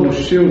Lord will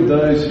shield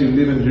those who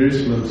live in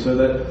Jerusalem, so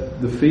that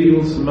the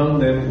fields among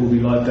them will be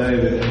like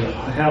David, and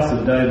the house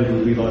of David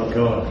will be like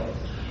God,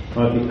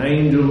 like the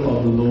angel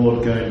of the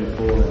Lord going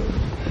before them.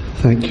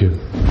 Thank you.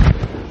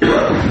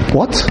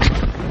 What?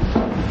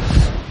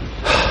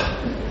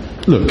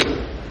 Look,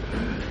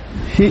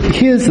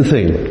 here's the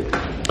thing.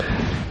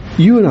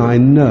 You and I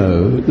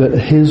know that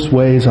his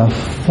ways are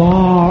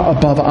far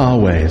above our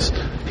ways.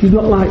 He's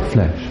not like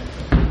flesh.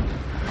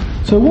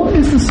 So what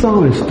is the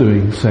psalmist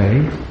doing,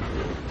 saying,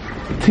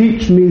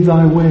 teach me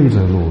thy ways,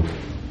 O Lord?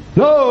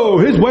 No,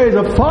 his ways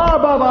are far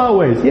above our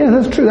ways. Yeah,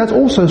 that's true. That's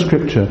also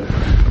scripture.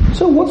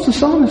 So what's the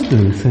psalmist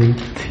doing, saying,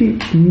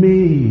 teach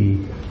me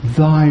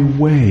thy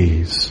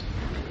ways?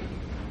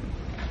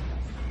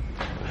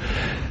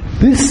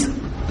 This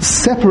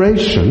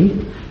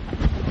separation,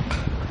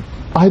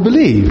 I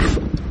believe,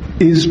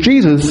 is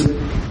Jesus'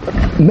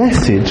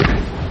 message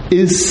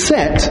is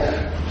set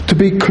to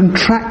be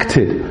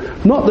contracted.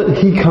 Not that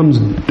he comes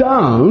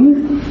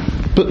down,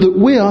 but that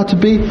we are to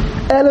be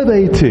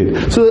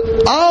elevated, so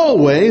that our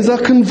ways are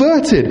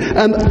converted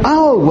and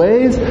our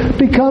ways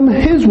become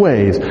his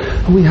ways.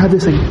 And we have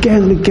this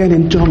again and again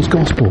in John's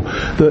Gospel,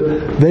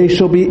 that they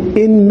shall be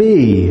in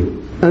me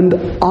and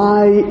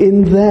I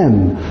in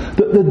them.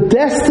 That the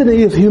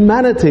destiny of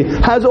humanity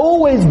has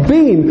always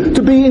been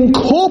to be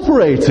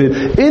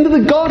incorporated into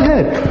the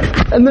Godhead.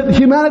 And that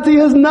humanity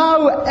has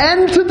now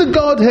entered the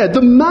Godhead.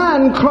 The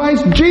man,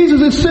 Christ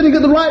Jesus, is sitting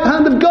at the right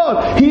hand of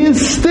God. He is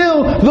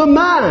still the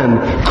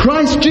man,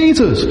 Christ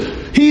Jesus.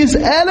 He is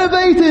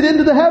elevated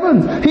into the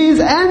heavens. He is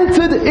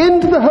entered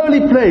into the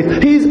holy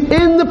place. He is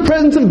in the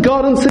presence of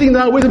God and sitting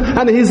there with him.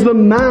 And he is the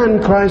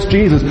man, Christ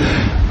Jesus.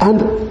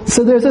 And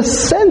so there's a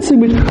sense in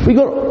which we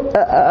got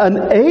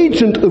an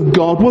agent of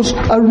God was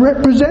a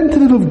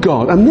representative of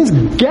God. And this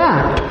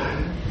gap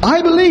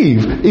I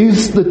believe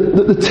is that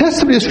the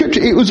testimony of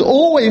Scripture, it was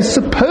always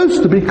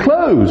supposed to be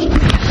closed.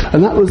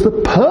 And that was the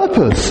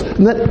purpose,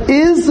 and that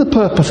is the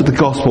purpose of the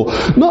gospel.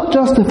 Not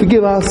just to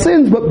forgive our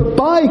sins, but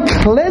by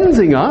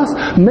cleansing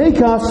us,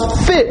 make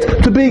us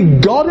fit to be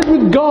godded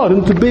with God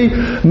and to be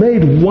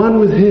made one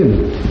with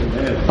Him.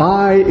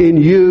 I in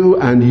you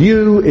and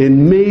you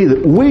in me,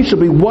 that we shall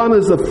be one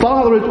as the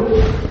Father is.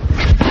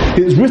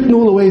 It's written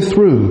all the way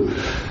through.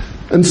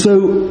 And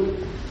so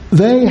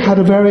they had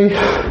a very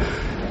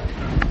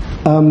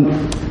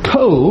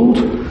cold,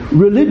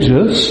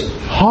 religious,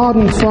 hard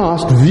and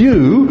fast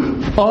view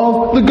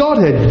of the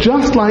Godhead,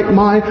 just like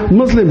my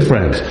Muslim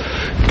friends.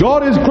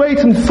 God is great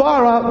and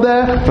far out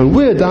there, and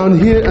we're down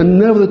here, and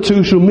never the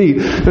two shall meet.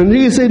 And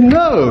he said,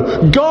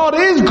 no, God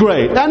is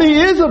great, and He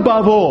is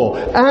above all,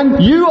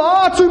 and you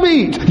are to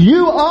meet,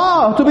 you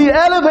are to be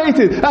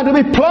elevated, and to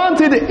be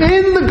planted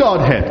in the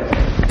Godhead.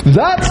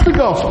 That's the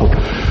gospel.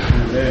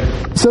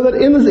 So that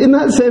in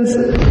that sense,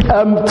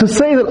 to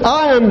say that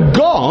I am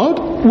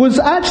God was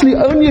actually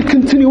only a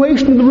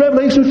continuation of the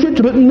revelation of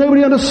Scripture, but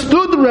nobody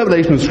understood the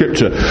revelation of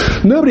Scripture.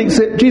 Nobody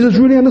except Jesus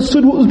really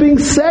understood what was being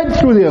said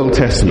through the Old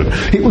Testament.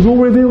 It was all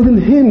revealed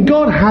in Him.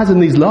 God has in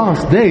these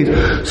last days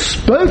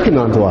spoken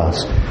unto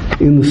us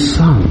in the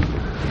Son.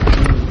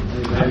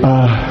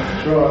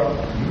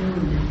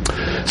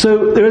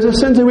 So there is a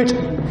sense in which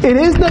it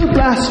is no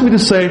blasphemy to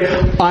say,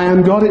 I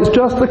am God. It's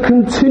just a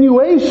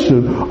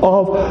continuation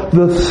of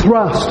the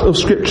thrust of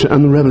Scripture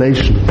and the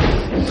revelation.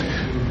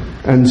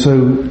 And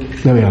so,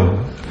 there we are.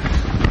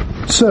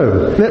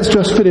 So, let's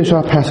just finish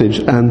our passage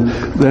and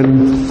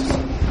then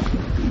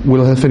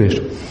we'll have finished.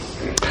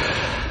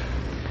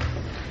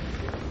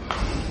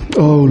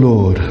 Oh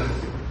Lord,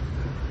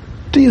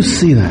 do you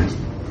see that?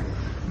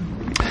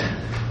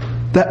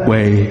 That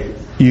way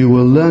you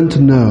will learn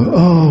to know,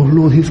 oh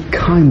Lord, His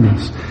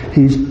kindness.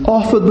 He's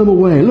offered them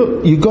away.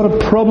 Look, you've got a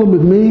problem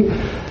with me?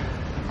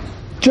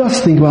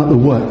 Just think about the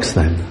works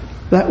then.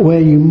 That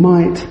way you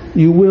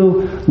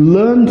will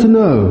learn to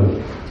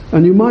know,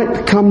 and you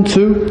might come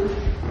to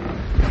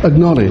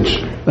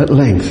acknowledge at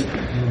length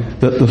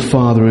that the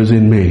Father is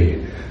in me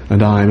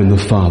and I am in the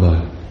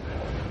Father.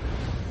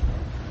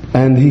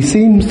 And He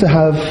seems to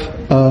have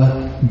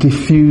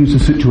diffused the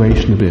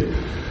situation a bit,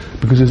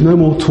 because there's no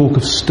more talk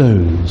of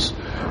stones.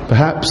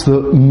 Perhaps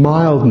the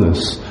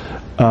mildness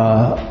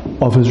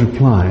of His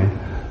reply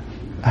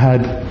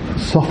had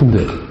softened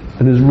it,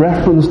 and His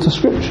reference to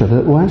Scripture,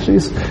 that, well, actually,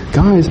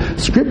 guys,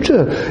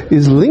 Scripture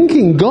is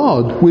linking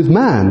God with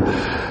man.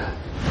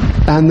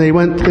 And they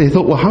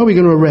thought, well, how are we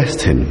going to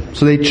arrest Him?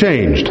 So they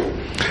changed.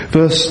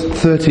 Verse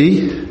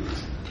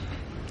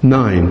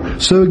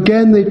 39. So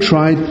again they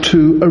tried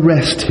to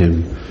arrest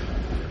Him,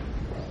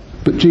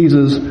 but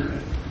Jesus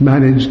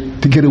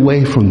managed to get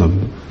away from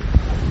them.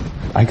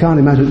 I can't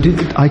imagine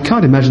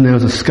there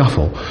was a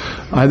scuffle.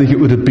 I think it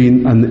would have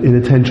been an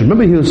inattention.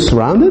 Remember, he was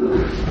surrounded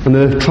and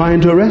they were trying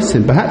to arrest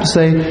him. Perhaps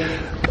they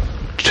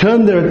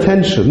turned their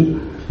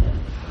attention.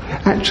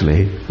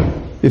 Actually,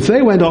 if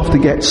they went off to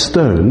get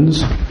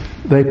stones,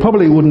 they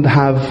probably wouldn't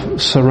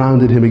have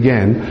surrounded him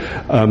again,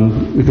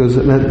 because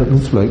it meant that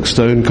this bloke's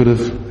stone could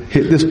have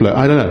hit this bloke.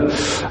 I don't know.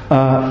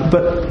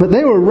 But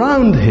they were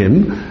around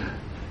him,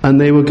 and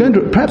they were going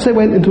to, perhaps they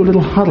went into a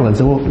little huddle and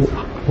said, well,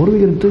 what are we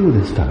going to do with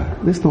this fellow?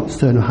 This is not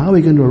stone. How are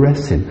we going to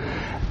arrest him?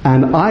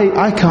 And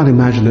I can't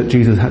imagine that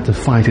Jesus had to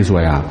fight his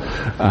way out,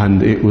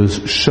 and it was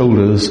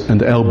shoulders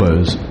and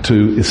elbows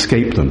to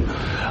escape them.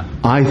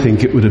 I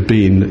think it would have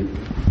been,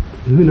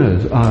 who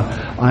knows,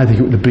 I think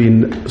it would have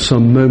been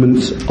some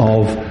moments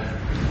of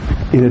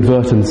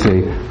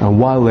inadvertency, and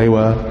while they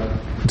were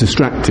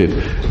distracted,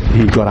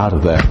 he got out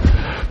of there.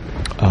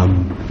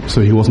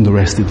 So he wasn't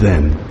arrested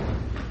then.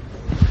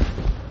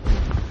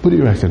 What do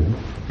you reckon?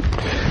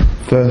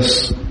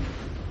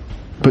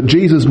 But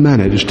Jesus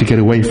managed to get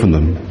away from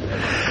them,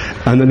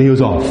 and then he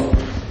was off.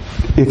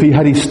 If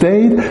he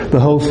stayed, the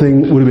whole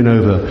thing would have been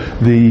over.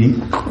 The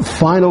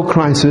final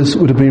crisis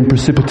would have been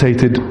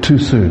precipitated too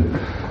soon.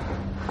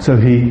 So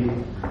he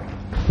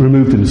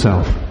removed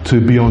himself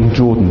to beyond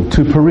Jordan,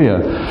 to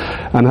Perea,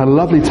 and had a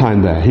lovely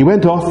time there. He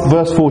went off,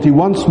 verse 40,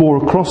 once more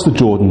across the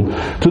Jordan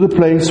to the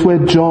place where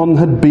John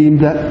had been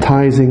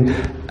baptizing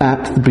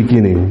at the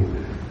beginning.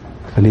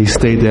 And he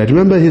stayed there. Do you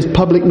remember his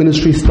public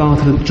ministry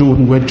started at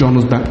Jordan where John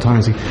was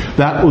baptizing?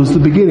 That was the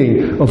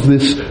beginning of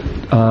this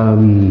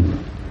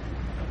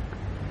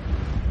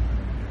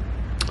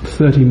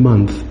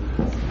 30-month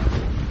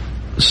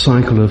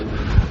cycle of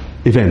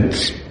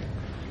events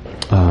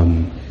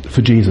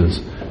for Jesus.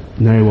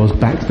 And there he was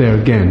back there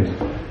again.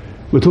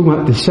 We're talking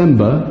about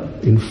December.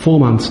 In 4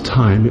 months'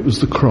 time, it was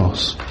the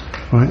cross.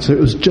 Right? So it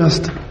was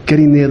just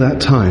getting near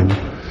that time.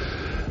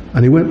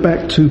 And he went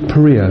back to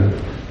Perea,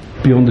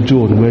 beyond the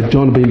Jordan, where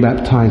John had been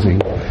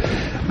baptizing.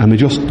 And we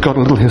just got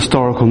a little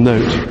historical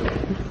note.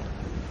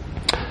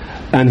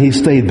 And he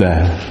stayed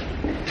there.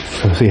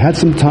 So he had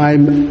some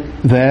time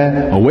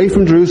there, away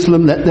from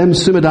Jerusalem, let them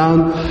simmer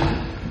down.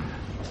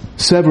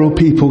 Several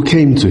people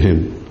came to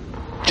him.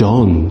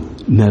 John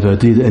never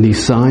did any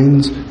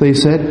signs, they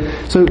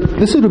said. So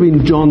this would have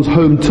been John's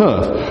home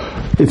turf.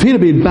 If he'd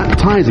have been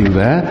baptizing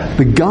there,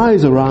 the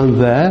guys around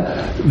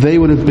there, they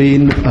would have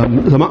been,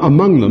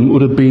 among them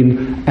would have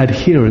been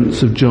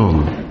adherents of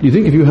John. You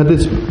think if you had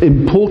this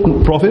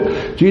important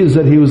prophet, Jesus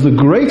said he was the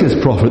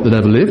greatest prophet that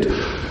ever lived,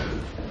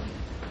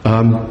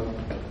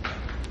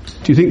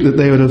 do you think that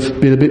they would have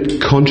been a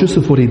bit conscious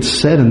of what he'd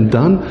said and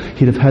done?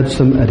 He'd have had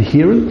some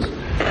adherents.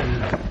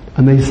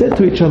 And they said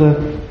to each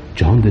other,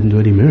 John didn't do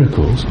any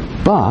miracles,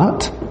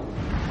 but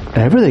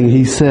everything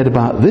he said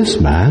about this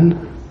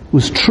man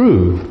was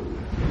true.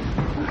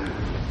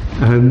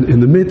 And in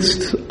the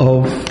midst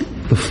of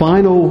the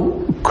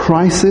final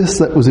crisis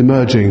that was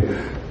emerging,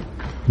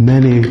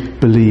 many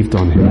believed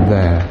on him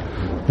there.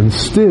 And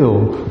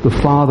still the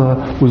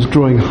Father was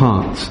drawing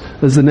hearts.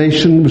 As the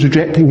nation was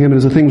rejecting him and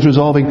as the thing was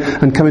resolving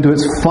and coming to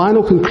its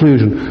final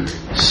conclusion,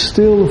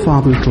 still the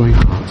Father was drawing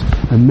hearts.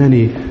 And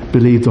many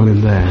believed on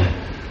him there,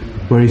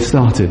 where he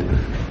started,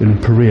 in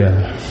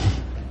Perea.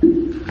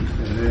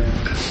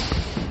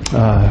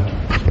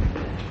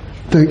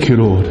 Thank you,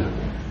 Lord.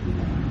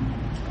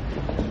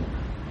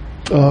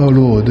 Oh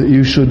Lord, that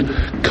you should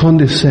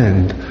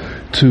condescend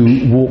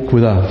to walk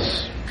with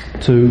us,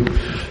 to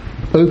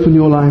open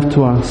your life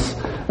to us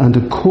and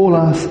to call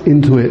us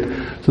into it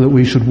so that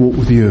we should walk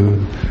with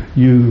you.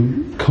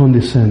 You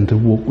condescend to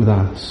walk with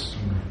us.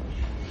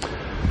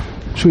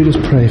 Shall we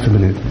just pray for a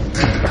minute?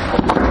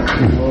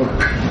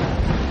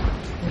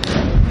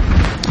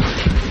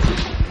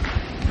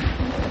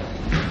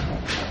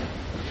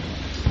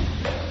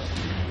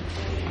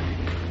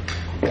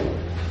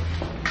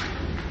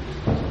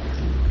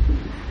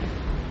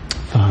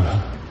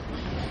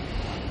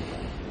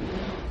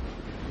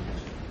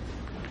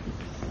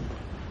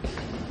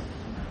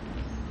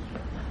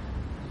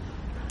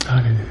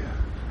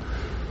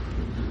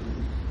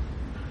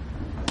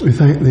 We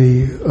thank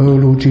Thee, O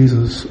Lord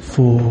Jesus,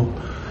 for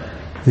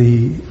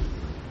the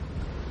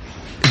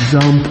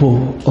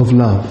example of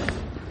love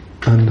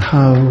and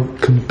how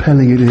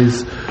compelling it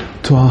is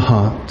to our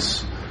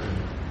hearts.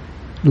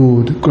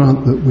 Lord,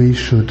 grant that we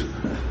should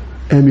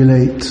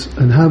emulate you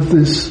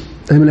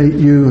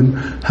and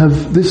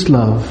have this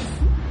love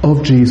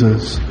of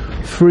Jesus,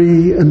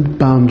 free and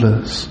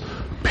boundless,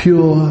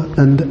 pure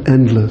and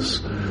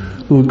endless.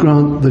 Lord,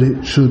 grant that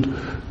it should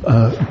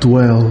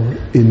dwell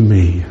in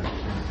me.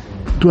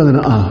 Dwell in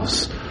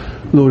us.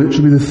 Lord, it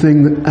should be the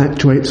thing that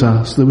actuates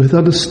us, that with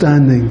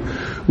understanding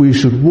we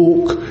should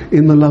walk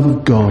in the love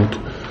of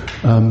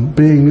God,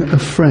 being a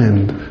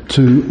friend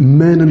to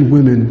men and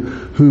women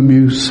whom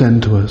you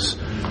send to us.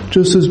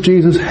 Just as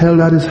Jesus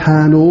held out his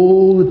hand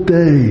all the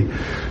day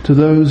to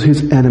those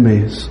his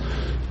enemies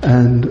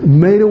and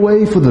made a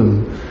way for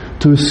them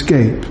to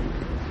escape.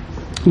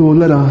 Lord,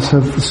 let us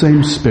have the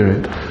same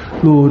spirit.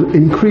 Lord,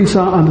 increase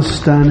our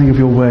understanding of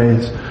your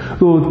ways.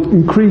 Lord,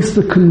 increase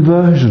the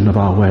conversion of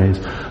our ways,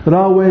 that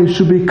our ways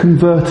should be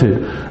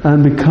converted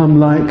and become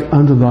like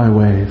unto thy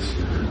ways.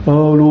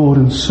 Oh Lord,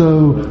 and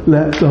so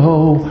let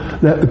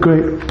the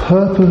great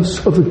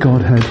purpose of the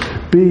Godhead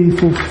be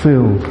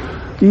fulfilled,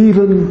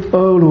 even,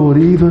 oh Lord,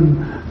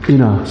 even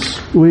in us,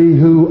 we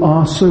who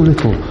are so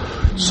little,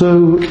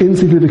 so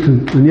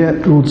insignificant, and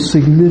yet, Lord,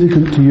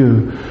 significant to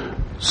you,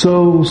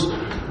 souls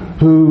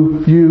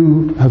who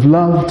you have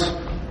loved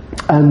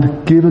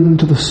and given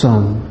to the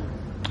Son.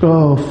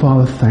 Oh,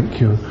 Father,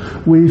 thank you.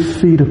 We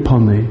feed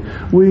upon thee.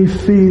 We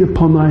feed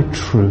upon thy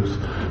truth.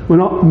 We're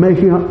not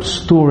making up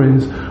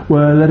stories.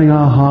 We're letting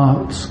our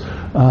hearts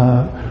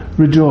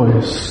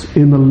rejoice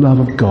in the love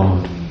of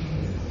God.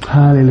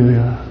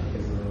 Hallelujah.